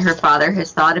things that her father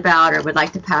has thought about or would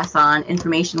like to pass on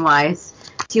information-wise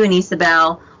to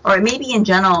Anisabel, or maybe in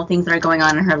general things that are going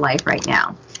on in her life right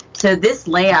now. So this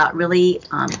layout really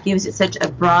gives it such a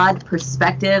broad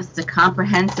perspective, such a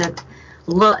comprehensive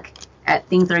look at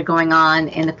things that are going on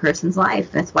in the person's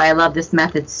life. That's why I love this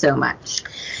method so much.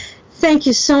 Thank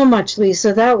you so much,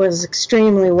 Lisa. That was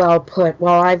extremely well put.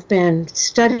 Well, I've been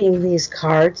studying these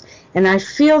cards, and I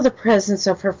feel the presence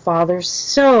of her father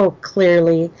so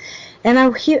clearly. And I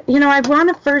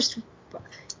want to first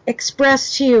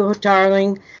express to you,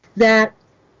 darling, that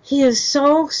he is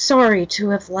so sorry to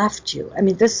have left you. I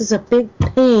mean, this is a big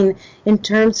pain in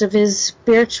terms of his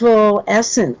spiritual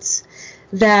essence,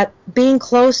 that being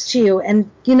close to you,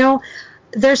 and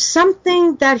there's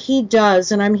something that he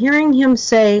does, and I'm hearing him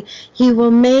say he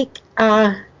will make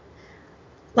it's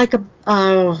like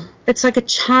a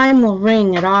chime will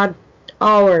ring at odd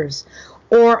hours,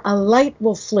 or a light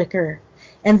will flicker,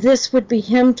 and this would be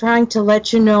him trying to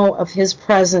let you know of his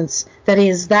presence, that he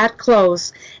is that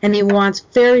close, and he wants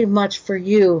very much for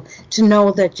you to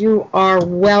know that you are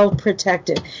well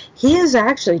protected. He is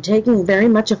actually taking very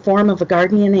much a form of a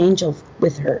guardian angel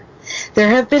with her. There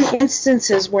have been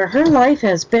instances where her life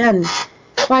has been,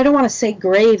 well, I don't want to say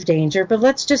grave danger, but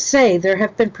let's just say there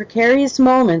have been precarious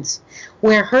moments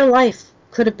where her life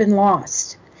could have been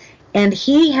lost. And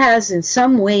he has in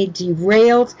some way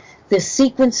derailed the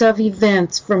sequence of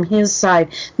events from his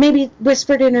side. Maybe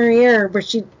whispered in her ear where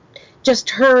she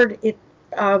just heard it,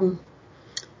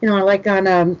 like on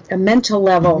a mental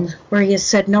level, where he has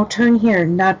said, no, turn here,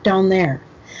 not down there.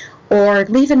 Or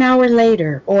leave an hour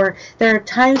later. Or there are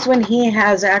times when he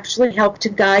has actually helped to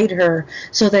guide her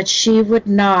so that she would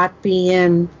not be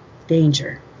in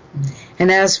danger.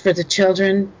 And as for the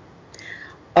children,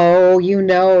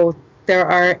 there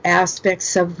are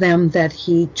aspects of them that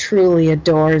he truly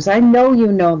adores. I know you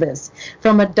know this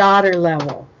from a daughter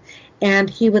level. And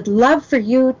he would love for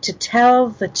you to tell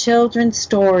the children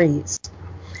stories.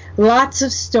 Lots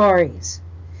of stories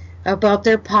about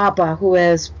their papa who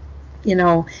has,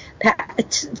 gone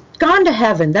to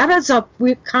heaven. That is a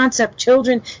concept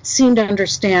children seem to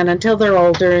understand until they're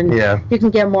older, and you can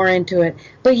get more into it.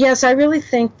 But yes, I really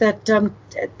think that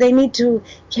they need to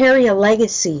carry a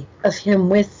legacy of him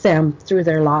with them through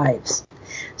their lives.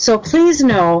 So please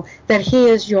know that he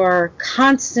is your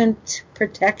constant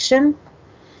protection.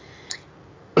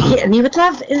 And he would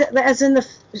love, as in the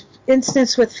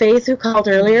instance with Faith, who called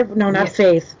earlier. No, not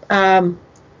Faith.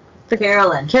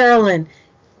 Carolyn.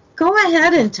 Go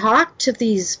ahead and talk to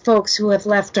these folks who have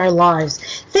left our lives.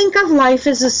 Think of life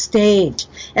as a stage,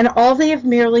 and all they have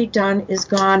merely done is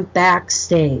gone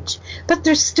backstage. But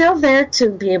they're still there to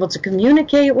be able to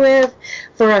communicate with,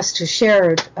 for us to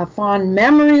share a fond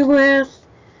memory with.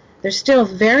 They're still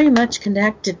very much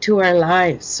connected to our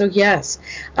lives. So yes,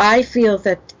 I feel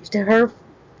that her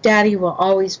Daddy will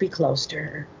always be close to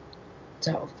her.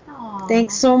 So,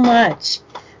 thanks so much.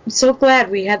 I'm so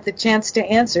glad we had the chance to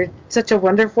answer such a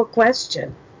wonderful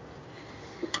question.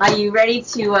 Are you ready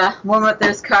to warm up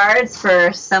those cards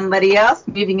for somebody else?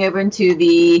 Moving over into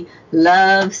the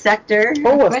love sector.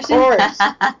 Oh, of course.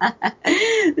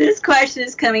 This question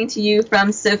is coming to you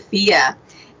from Sophia.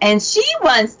 And she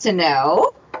wants to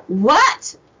know,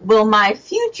 what will my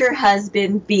future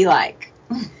husband be like?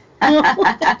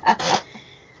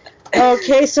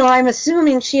 Okay, so I'm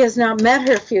assuming she has not met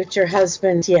her future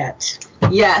husband yet.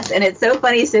 Yes, and it's so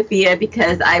funny, Sophia,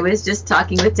 because I was just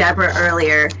talking with Deborah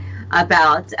earlier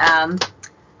about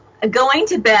going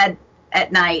to bed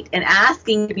at night and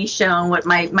asking to be shown what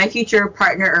my future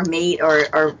partner or mate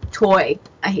or toy,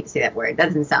 I hate to say that word, that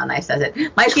doesn't sound nice, does it?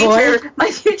 My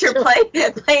future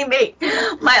playmate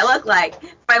might look like.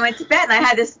 If I went to bed and I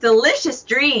had this delicious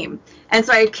dream, and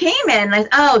so I came in and I said,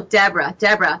 oh,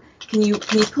 Deborah, can you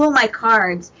pull my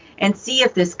cards and see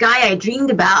if this guy I dreamed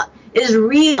about is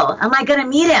real? Am I going to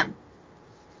meet him?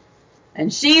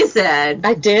 And she said,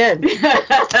 I did.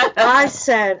 I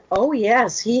said, oh,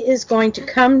 yes, he is going to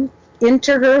come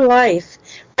into her life.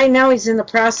 Right now he's in the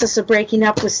process of breaking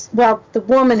up with, well, the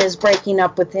woman is breaking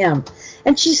up with him.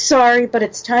 And she's sorry, but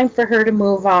it's time for her to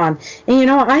move on. And, you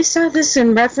know, I saw this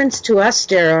in reference to us,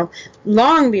 Daryl,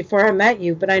 long before I met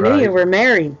you, but I knew you were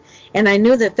married. And I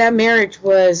knew that marriage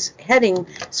was heading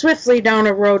swiftly down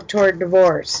a road toward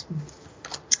divorce.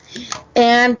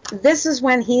 And this is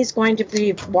when he's going to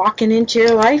be walking into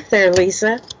your life there,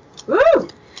 Lisa. Woo!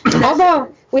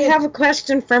 Although we have a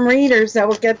question from readers that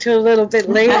we'll get to a little bit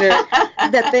later,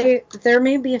 that there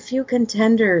may be a few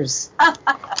contenders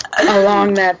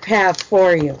along that path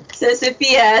for you. So,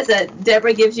 Sophia, as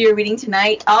Deborah gives you a reading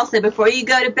tonight, also, before you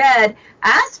go to bed,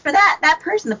 ask for that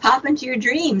person to pop into your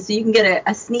dreams so you can get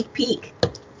a sneak peek.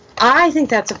 I think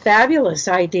that's a fabulous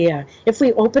idea. If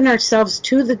we open ourselves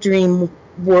to the dream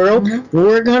world,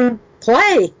 we're going to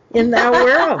play in that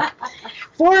world.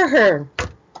 For her,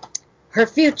 her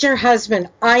future husband,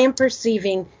 I am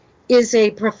perceiving, is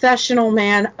a professional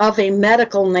man of a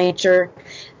medical nature,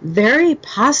 very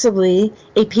possibly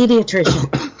a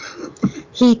pediatrician.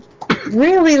 He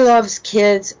really loves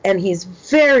kids, and he's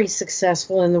very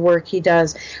successful in the work he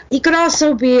does. He could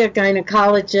also be a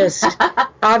gynecologist,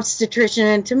 obstetrician,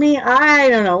 and to me, I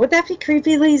don't know, would that be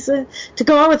creepy, Lisa? To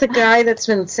go out with a guy that's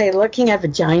been, say, looking at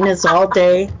vaginas all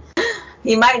day?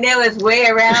 He might know his way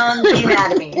around the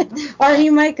anatomy. Or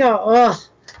he might go, ugh,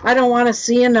 I don't want to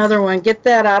see another one. Get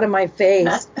that out of my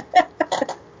face.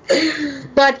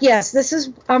 But yes, this is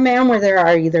a man where there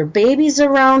are either babies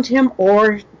around him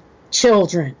or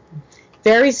children.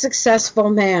 Very successful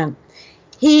man.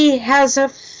 He has a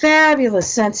fabulous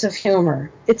sense of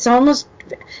humor. It's almost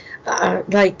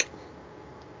like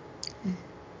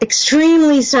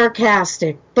extremely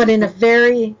sarcastic, but in a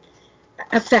very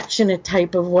affectionate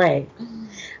type of way.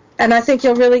 And I think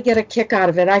you'll really get a kick out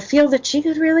of it. I feel that she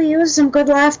could really use some good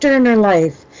laughter in her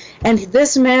life. And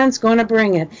this man's going to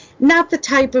bring it. Not the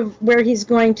type of where he's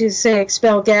going to, say,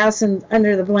 expel gas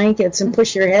under the blankets and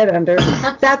push your head under.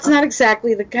 That's not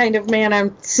exactly the kind of man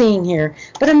I'm seeing here.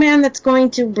 But a man that's going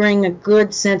to bring a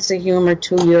good sense of humor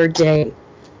to your day.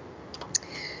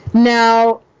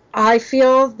 Now, I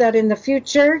feel that in the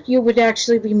future, you would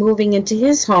actually be moving into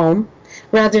his home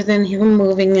rather than him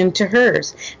moving into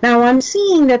hers. Now, I'm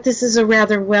seeing that this is a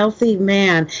rather wealthy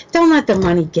man. Don't let the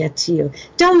money get to you.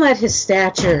 Don't let his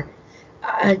stature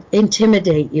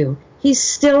intimidate you. He's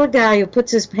still a guy who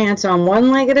puts his pants on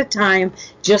one leg at a time,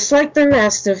 just like the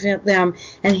rest of them,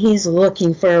 and he's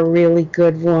looking for a really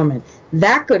good woman.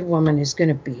 That good woman is going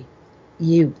to be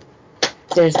you.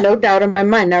 There's no doubt in my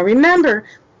mind. Now, remember,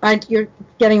 you're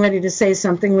getting ready to say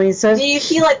something, Lisa. Do you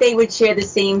feel like they would share the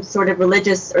same sort of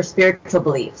religious or spiritual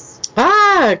beliefs?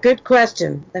 Good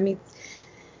question. I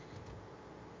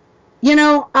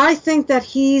think that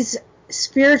he's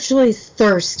spiritually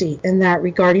thirsty in that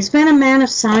regard. He's been a man of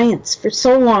science for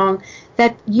so long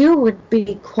that you would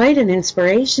be quite an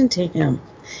inspiration to him.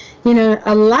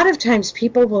 A lot of times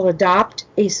people will adopt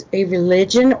a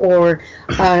religion or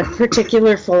a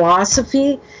particular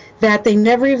philosophy that they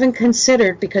never even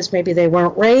considered because maybe they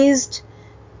weren't raised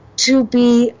to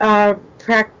be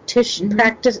practicing in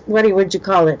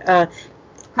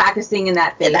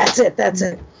that faith. That's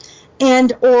it.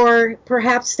 And or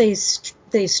perhaps they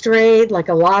strayed, like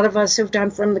a lot of us have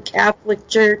done, from the Catholic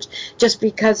Church just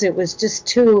because it was just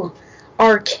too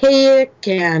archaic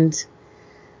and,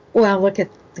 well, look at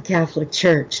the Catholic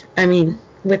Church. I mean,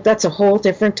 that's a whole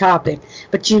different topic,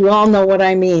 but you all know what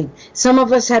I mean. Some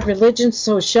of us had religion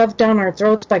so shoved down our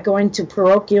throats by going to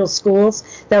parochial schools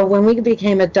that when we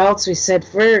became adults, we said,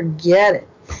 forget it.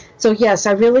 So yes,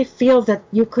 I really feel that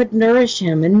you could nourish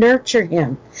him and nurture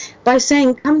him by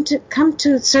saying, come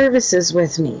to services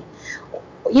with me.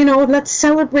 You know, let's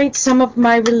celebrate some of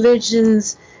my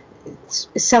religion's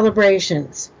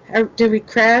celebrations. Did we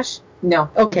crash? No.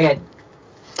 Okay. Good.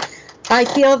 I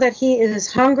feel that he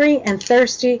is hungry and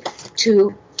thirsty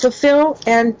to fulfill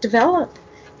and develop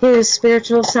his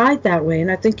spiritual side that way,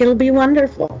 and I think it'll be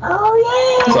wonderful.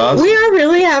 Oh, yay! Awesome. We are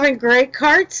really having great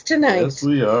cards tonight. Yes,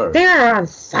 we are. They are on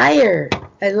fire.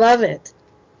 I love it.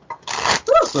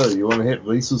 So, you want to hit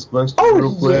Lisa's question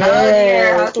real quick?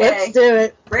 Yeah. Okay. Let's do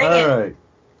it. Bring it. All right.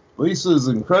 Lisa is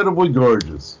incredibly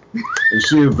gorgeous. Is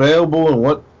she available, and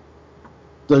what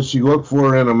does she look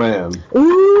for in a man?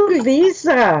 Ooh,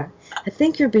 Lisa. I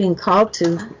think you're being called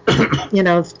to,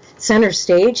 center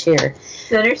stage here.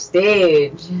 Center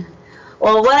stage.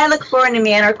 Well, what I look for in a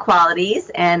man are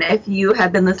qualities, and if you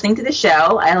have been listening to the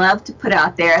show, I love to put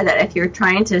out there that if you're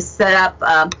trying to set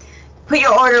up, put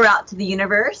your order out to the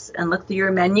universe and look through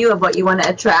your menu of what you want to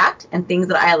attract, and things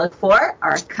that I look for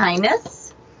are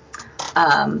kindness,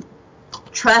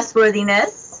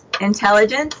 trustworthiness,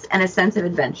 intelligence, and a sense of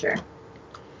adventure.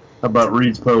 How about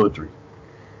Reed's poetry?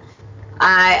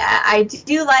 I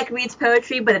do like Reed's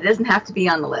poetry, but it doesn't have to be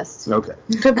on the list. Okay.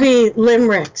 Could be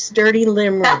limericks, dirty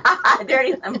limericks.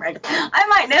 Dirty limericks. I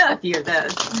might know a few of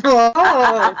those.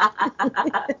 Oh,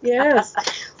 yes.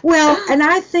 Well, and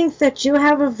I think that you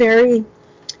have a very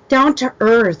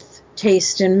down-to-earth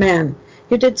taste in men.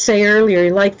 You did say earlier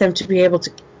you like them to be able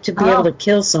to able to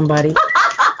kill somebody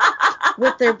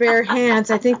with their bare hands.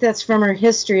 I think that's from her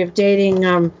history of dating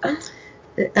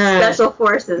special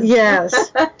forces.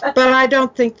 Yes, but I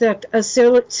don't think that a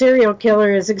serial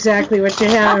killer is exactly what you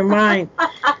have in mind.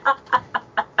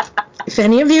 If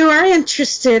any of you are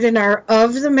interested in our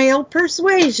Of the Male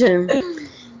persuasion,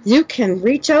 you can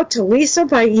reach out to Lisa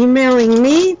by emailing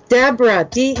me, Deborah,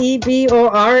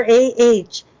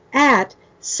 DEBORAH, at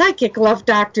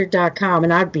psychiclovedoctor.com,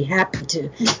 and I'd be happy to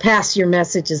pass your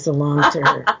messages along to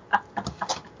her.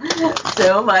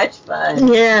 So much fun.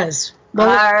 Yes. Well,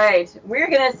 all right. We're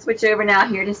going to switch over now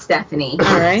here to Stephanie.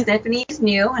 All right. Stephanie is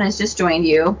new and has just joined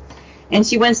you, and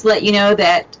she wants to let you know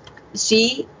that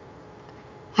she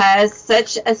has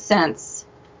such a sense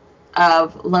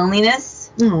of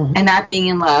loneliness and not being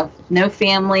in love. No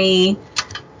family,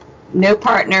 no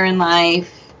partner in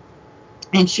life.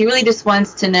 And she really just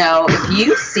wants to know if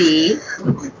you see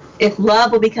if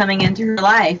love will be coming into her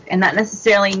life, and not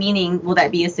necessarily meaning will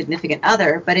that be a significant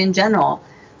other, but in general,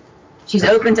 she's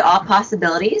open to all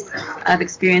possibilities of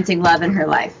experiencing love in her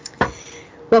life.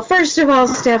 Well, first of all,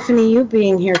 Stephanie, you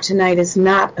being here tonight is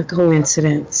not a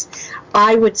coincidence.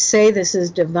 I would say this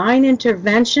is divine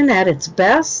intervention at its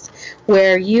best,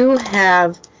 where you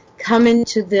have come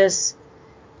into this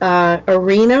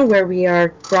arena where we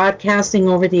are broadcasting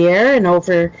over the air and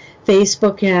over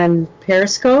Facebook and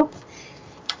Periscope.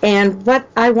 And what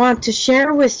I want to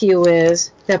share with you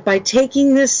is that by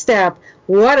taking this step,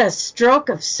 what a stroke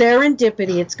of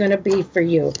serendipity it's going to be for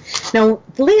you. Now,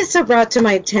 Lisa brought to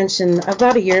my attention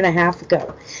about 1.5 years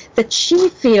ago that she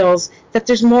feels that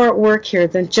there's more at work here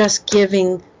than just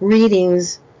giving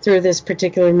readings through this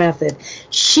particular method.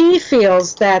 She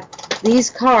feels that these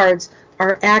cards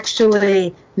are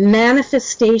actually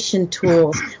manifestation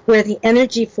tools where the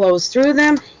energy flows through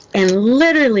them and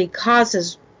literally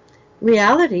causes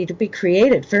reality to be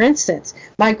created. For instance,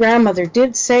 my grandmother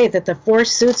did say that the 4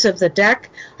 suits of the deck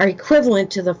are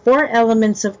equivalent to the 4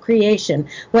 elements of creation.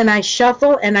 When I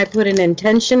shuffle and I put an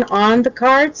intention on the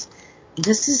cards,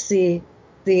 this is the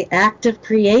act of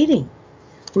creating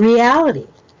reality.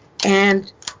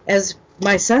 And as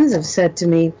my sons have said to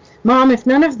me, Mom, if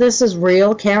none of this is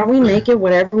real, can't we make it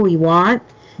whatever we want?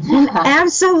 And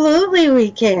absolutely we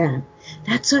can.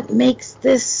 That's what makes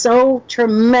this so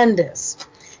tremendous.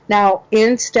 Now,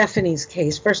 in Stephanie's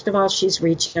case, first of all, she's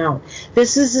reaching out.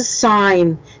 This is a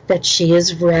sign that she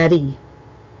is ready,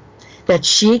 that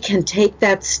she can take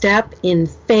that step in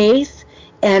faith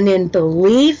and in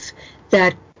belief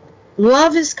that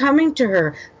love is coming to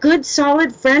her. Good,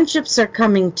 solid friendships are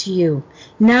coming to you.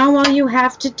 Now all you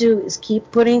have to do is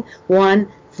keep putting one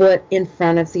foot in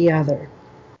front of the other.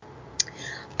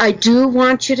 I do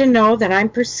want you to know that I'm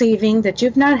perceiving that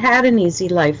you've not had an easy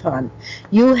life, hon.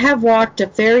 You have walked a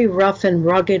very rough and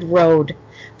rugged road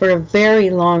for a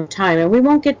very long time, and we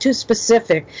won't get too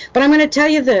specific, but I'm going to tell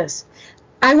you this.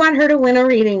 I want her to win a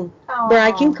reading where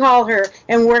I can call her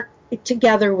and work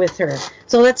together with her.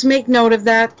 So let's make note of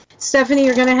that. Stephanie,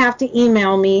 you're going to have to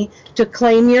email me to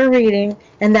claim your reading,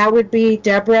 and that would be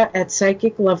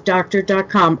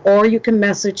Deborah@psychiclovedoctor.com, or you can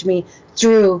message me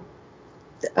through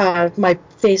my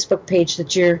Facebook page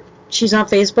she's on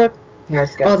Facebook?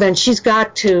 That's good. Oh, then she's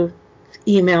got to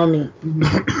email me.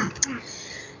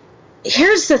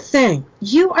 Here's the thing.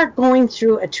 You are going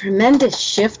through a tremendous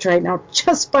shift right now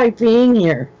just by being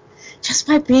here. Just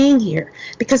by being here.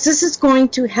 Because this is going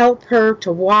to help her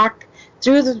to walk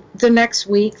through the next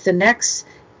week, the next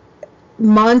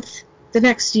month, the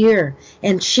next year.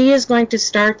 And she is going to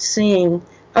start seeing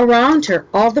around her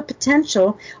all the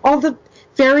potential, all the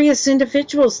various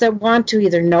individuals that want to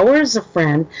either know her as a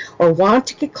friend or want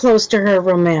to get close to her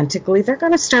romantically. They're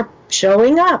going to start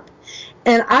showing up.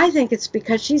 And I think it's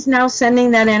because she's now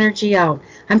sending that energy out.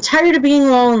 I'm tired of being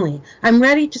lonely. I'm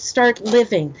ready to start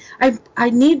living.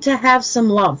 I need to have some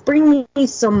love. Bring me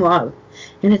some love.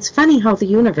 And it's funny how the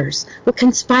universe will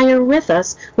conspire with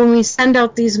us when we send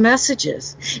out these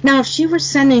messages. Now, if she were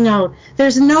sending out,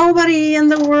 there's nobody in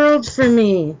the world for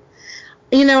me.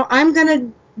 You know, I'm going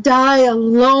to die a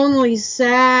lonely,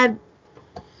 sad,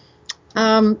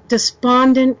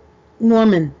 despondent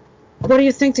woman. What do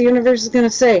you think the universe is going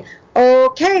to say?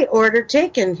 Okay, order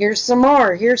taken. Here's some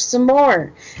more. Here's some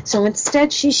more. So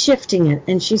instead, she's shifting it,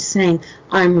 and she's saying,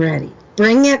 I'm ready.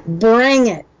 Bring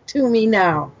it to me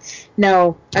now.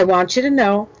 Now, I want you to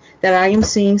know that I am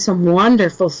seeing some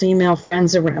wonderful female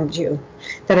friends around you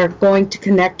that are going to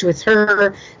connect with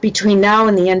her between now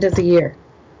and the end of the year.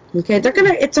 Okay,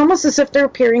 it's almost as if they're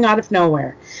appearing out of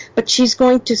nowhere. But she's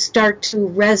going to start to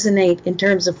resonate in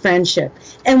terms of friendship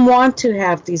and want to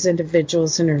have these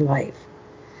individuals in her life.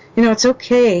 You know, it's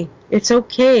okay. It's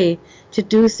okay to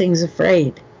do things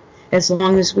afraid as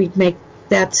long as we make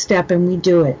that step and we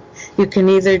do it. You can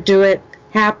either do it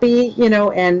happy, you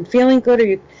know, and feeling good,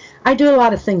 or I do a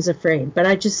lot of things afraid, but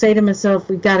I just say to myself,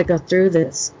 we've got to go through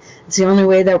this. It's the only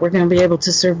way that we're going to be able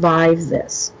to survive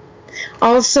this.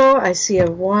 Also, I see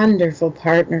a wonderful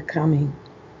partner coming.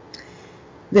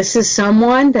 This is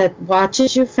someone that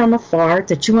watches you from afar,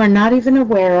 that you are not even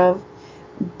aware of,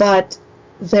 but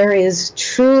there is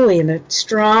truly a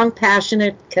strong,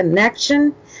 passionate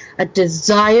connection, a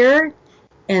desire,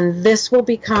 and this will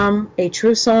become a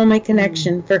true soulmate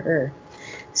connection for her.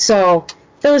 So,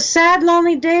 those sad,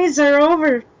 lonely days are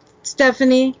over,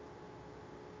 Stephanie.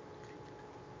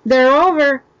 They're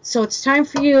over. So it's time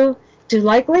for you to,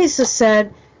 like Lisa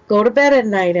said, go to bed at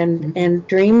night and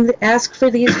dream, ask for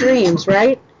these dreams,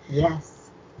 right? Yes.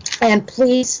 And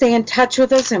please stay in touch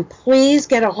with us, and please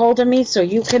get a hold of me so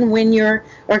you can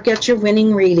get your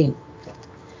winning reading.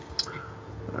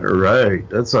 All right.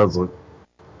 That sounds like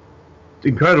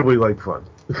incredibly like fun.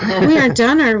 We aren't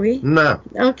done, are we? No.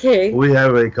 Okay. We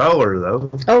have a caller, though.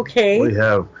 Okay. We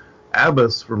have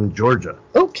Abbas from Georgia.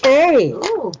 Okay.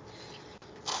 Ooh.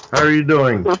 How are you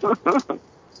doing?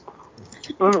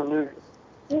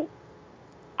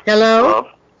 Hello?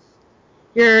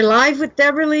 You're live with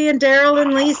Deborah Lee and Daryl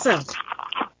and Lisa.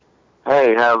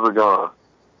 Hey, how's it going?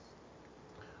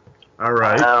 All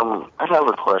right. I have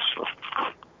a question.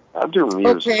 I do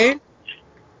music. Okay.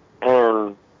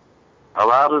 And a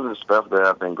lot of the stuff that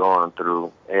I've been going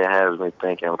through, it has me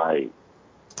thinking, like,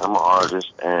 I'm an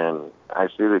artist, and I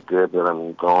see the good that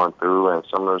I'm going through, and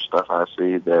some of the stuff I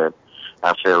see that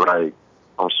I feel like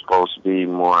I'm supposed to be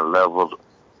more leveled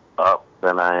up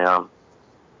than I am.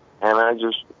 And I'm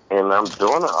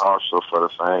doing it also for the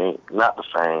fame, not the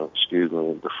fame,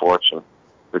 the fortune,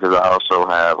 because I also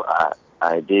have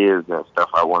ideas and stuff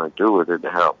I want to do with it to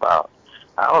help out.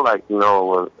 I would like to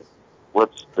know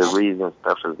what's the reason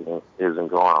stuff isn't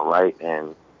going right,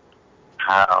 and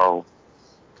how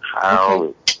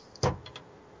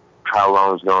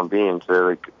long it's going to be until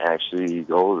it actually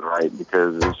goes right,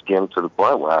 because it's getting to the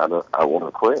point where I want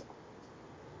to quit.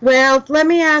 Well, let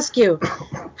me ask you,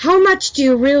 how much do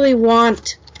you really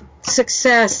want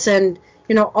success and,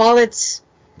 you know, all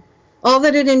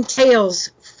that it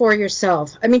entails for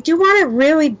yourself? I mean, do you want it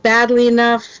really badly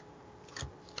enough?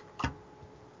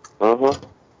 Mm-hmm.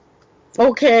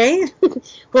 Okay.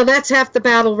 Well, that's half the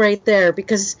battle right there,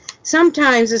 because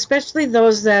sometimes, especially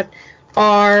those that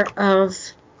are of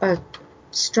a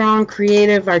strong,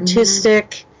 creative,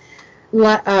 artistic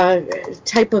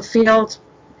type of field,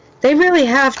 they really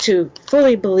have to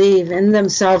fully believe in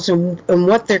themselves and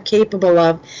what they're capable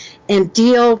of, and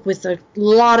deal with a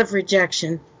lot of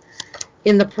rejection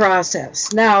in the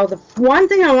process. Now, the one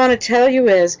thing I want to tell you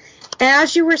is,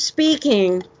 as you were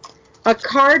speaking, a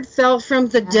card fell from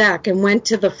the deck and went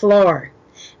to the floor.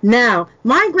 Now,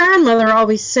 my grandmother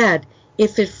always said,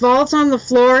 if it falls on the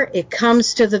floor, it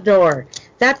comes to the door.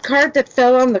 That card that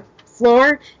fell on the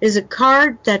floor is a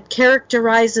card that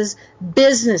characterizes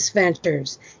business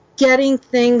ventures, getting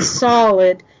things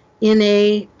solid in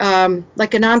a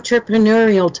like an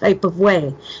entrepreneurial type of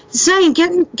way. Saying,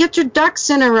 get your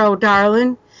ducks in a row,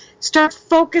 darling. Start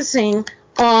focusing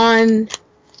on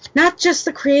not just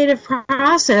the creative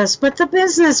process, but the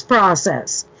business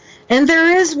process. And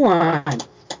there is one.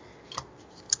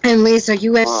 And Lisa,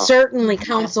 you have certainly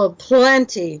counseled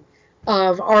plenty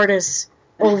of artists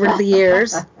over the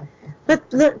years. But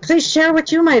please share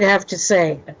what you might have to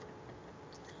say.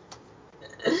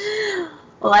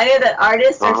 Well, I know that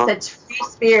artists are such free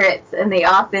spirits, and they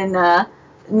often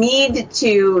need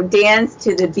to dance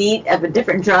to the beat of a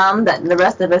different drum that the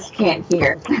rest of us can't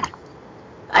hear.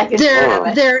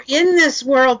 They're in this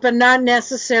world, but not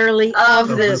necessarily of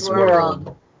this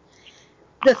world.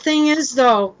 The thing is,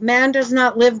 though, man does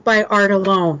not live by art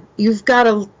alone. You've got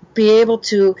to be able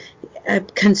to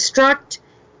construct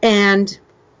and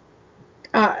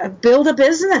build a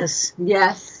business.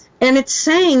 Yes. And it's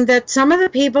saying that some of the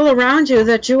people around you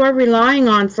that you are relying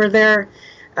on for their,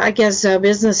 I guess,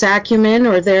 business acumen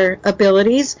or their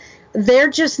abilities, they're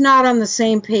just not on the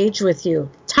same page with you.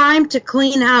 Time to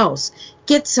clean house.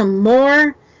 Get some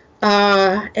more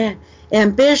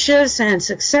ambitious and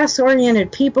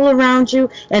success-oriented people around you,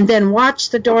 and then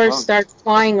watch the doors start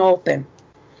flying open.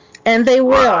 And they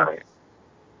will.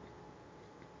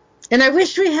 And I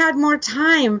wish we had more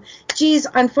time. Geez,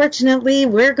 unfortunately,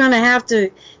 we're going to have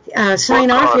to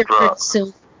sign off here pretty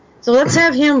soon. So let's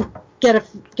have him get a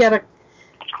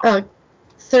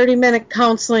 30-minute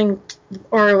counseling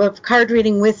or a card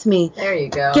reading with me. There you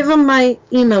go. Give him my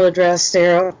email address,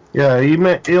 Sarah. Yeah,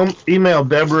 email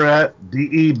Deborah at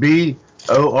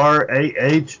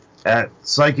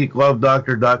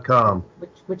DEBORAH@psychiclovedoctor.com.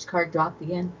 Which card dropped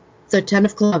again? The 10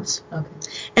 of clubs. Okay.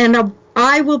 And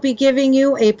I will be giving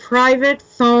you a private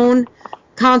phone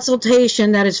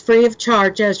consultation that is free of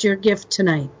charge as your gift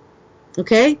tonight.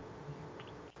 Okay?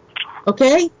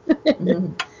 Okay?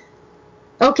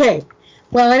 Okay.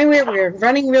 Well, anyway, we're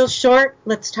running real short.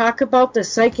 Let's talk about the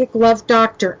Psychic Love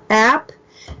Doctor app.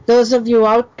 Those of you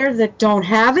out there that don't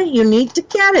have it, you need to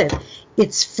get it.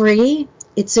 It's free.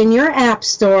 It's in your app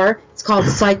store. It's called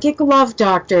Psychic Love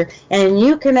Doctor, and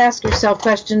you can ask yourself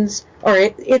questions, or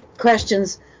it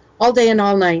questions all day and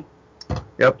all night.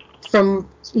 Yep. From,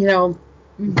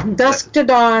 dusk to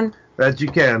dawn. That you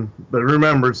can, but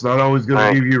remember, it's not always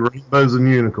going to give you rainbows and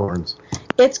unicorns.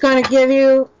 It's going to give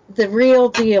you the real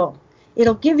deal.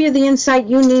 It'll give you the insight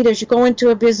you need as you go into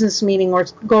a business meeting or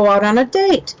go out on a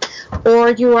date, or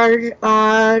you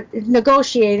are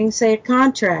negotiating, say, a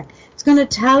contract. It's going to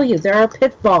tell you there are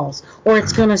pitfalls, or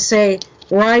it's going to say,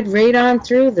 ride right on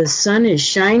through, the sun is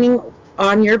shining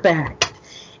on your back.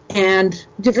 And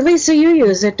Lisa, you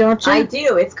use it, don't you? I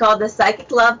do. It's called the Psychic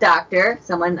Love Doctor.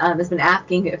 Someone has been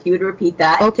asking if you would repeat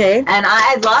that. Okay. And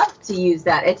I love to use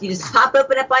that. If you just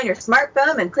open up on your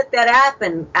smartphone and click that app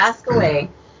and ask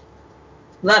away.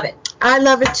 Love it. I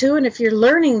love it too. And if you're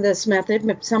learning this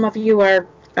method, some of you are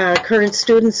current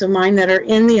students of mine that are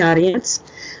in the audience,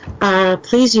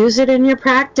 please use it in your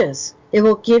practice. It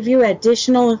will give you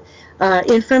additional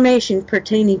information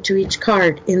pertaining to each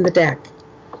card in the deck.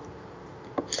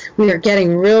 We are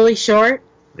getting really short.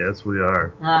 Yes, we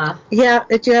are. Yeah,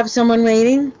 did you have someone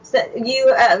waiting? So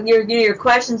your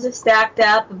questions have stacked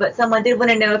up, but someone did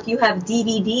want to know if you have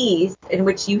DVDs in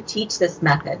which you teach this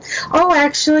method. Oh,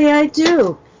 actually, I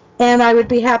do. And I would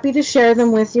be happy to share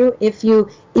them with you if you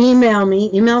email me.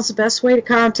 Email's the best way to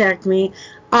contact me.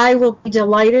 I will be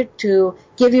delighted to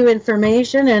give you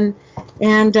information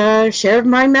and share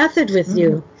my method with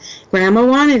you. Grandma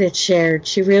wanted it shared.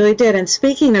 She really did. And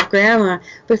speaking of Grandma,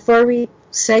 before we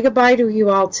say goodbye to you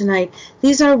all tonight,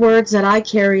 these are words that I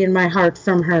carry in my heart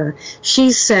from her.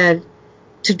 She said,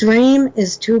 to dream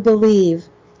is to believe.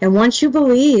 And once you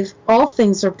believe, all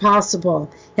things are possible.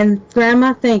 And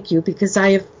Grandma, thank you, because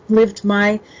I have lived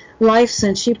my life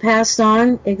since she passed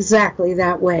on exactly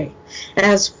that way.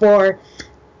 As for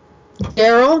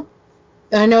Daryl,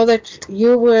 I know that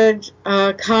you would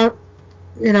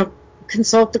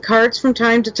consult the cards from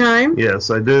time to time. Yes,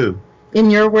 I do. In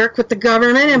your work with the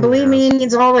government, and believe me, he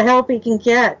needs all the help he can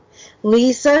get.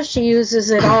 Lisa, she uses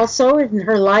it also in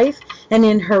her life and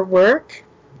in her work.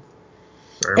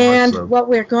 And so. What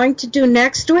we're going to do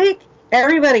next week,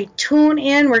 everybody tune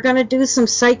in. We're going to do some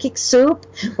psychic soup,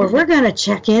 where we're going to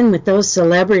check in with those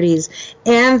celebrities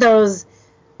and those,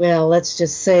 well, let's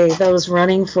just say those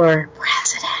running for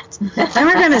president. And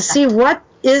we're going to see what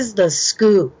is the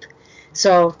scoop.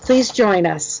 So please join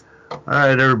us. All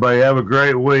right, everybody, have a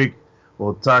great week.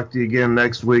 We'll talk to you again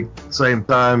next week, same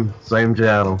time, same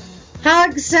channel.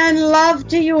 Hugs and love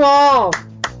to you all.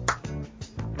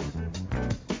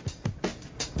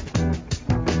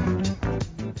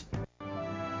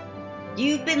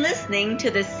 You've been listening to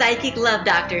the Psychic Love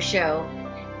Doctor Show.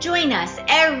 Join us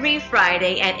every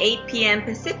Friday at 8 p.m.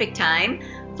 Pacific Time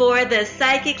for the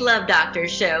Psychic Love Doctor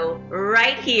Show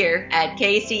right here at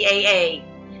KCAA,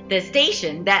 the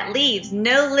station that leaves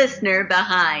no listener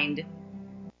behind.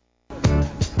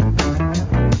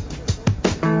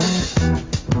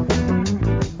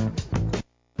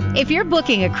 If you're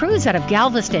booking a cruise out of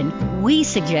Galveston, we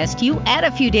suggest you add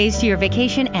a few days to your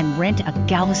vacation and rent a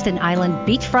Galveston Island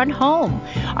beachfront home.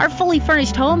 Our fully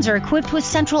furnished homes are equipped with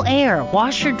central air,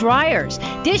 washer dryers,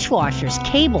 dishwashers,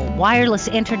 cable, wireless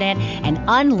internet, and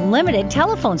unlimited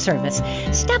telephone service.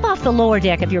 Step off the lower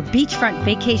deck of your beachfront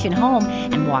vacation home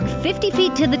and walk 50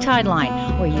 feet to the tide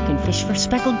line, where you can fish for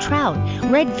speckled trout,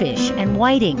 redfish, and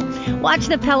whiting. Watch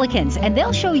the pelicans, and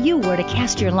they'll show you where to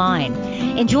cast your line.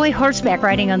 Enjoy horseback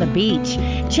riding on the beach,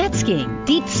 jet skiing,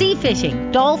 deep sea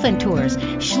fishing, dolphin tours,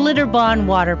 Schlitterbahn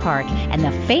Water Park, and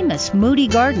the famous Moody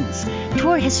Gardens.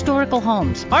 Tour historical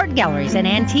homes, art galleries, and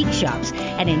antique shops,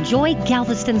 and enjoy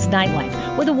Galveston's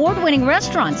nightlife with award-winning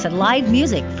restaurants and live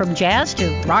music from jazz to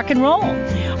rock and roll.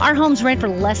 Our homes rent for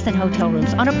less than hotel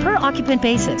rooms on a per-occupant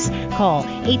basis. Call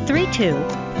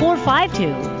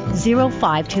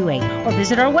 832-452-0528 or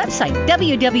visit our website,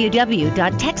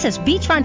 www.texasbeachfront.com.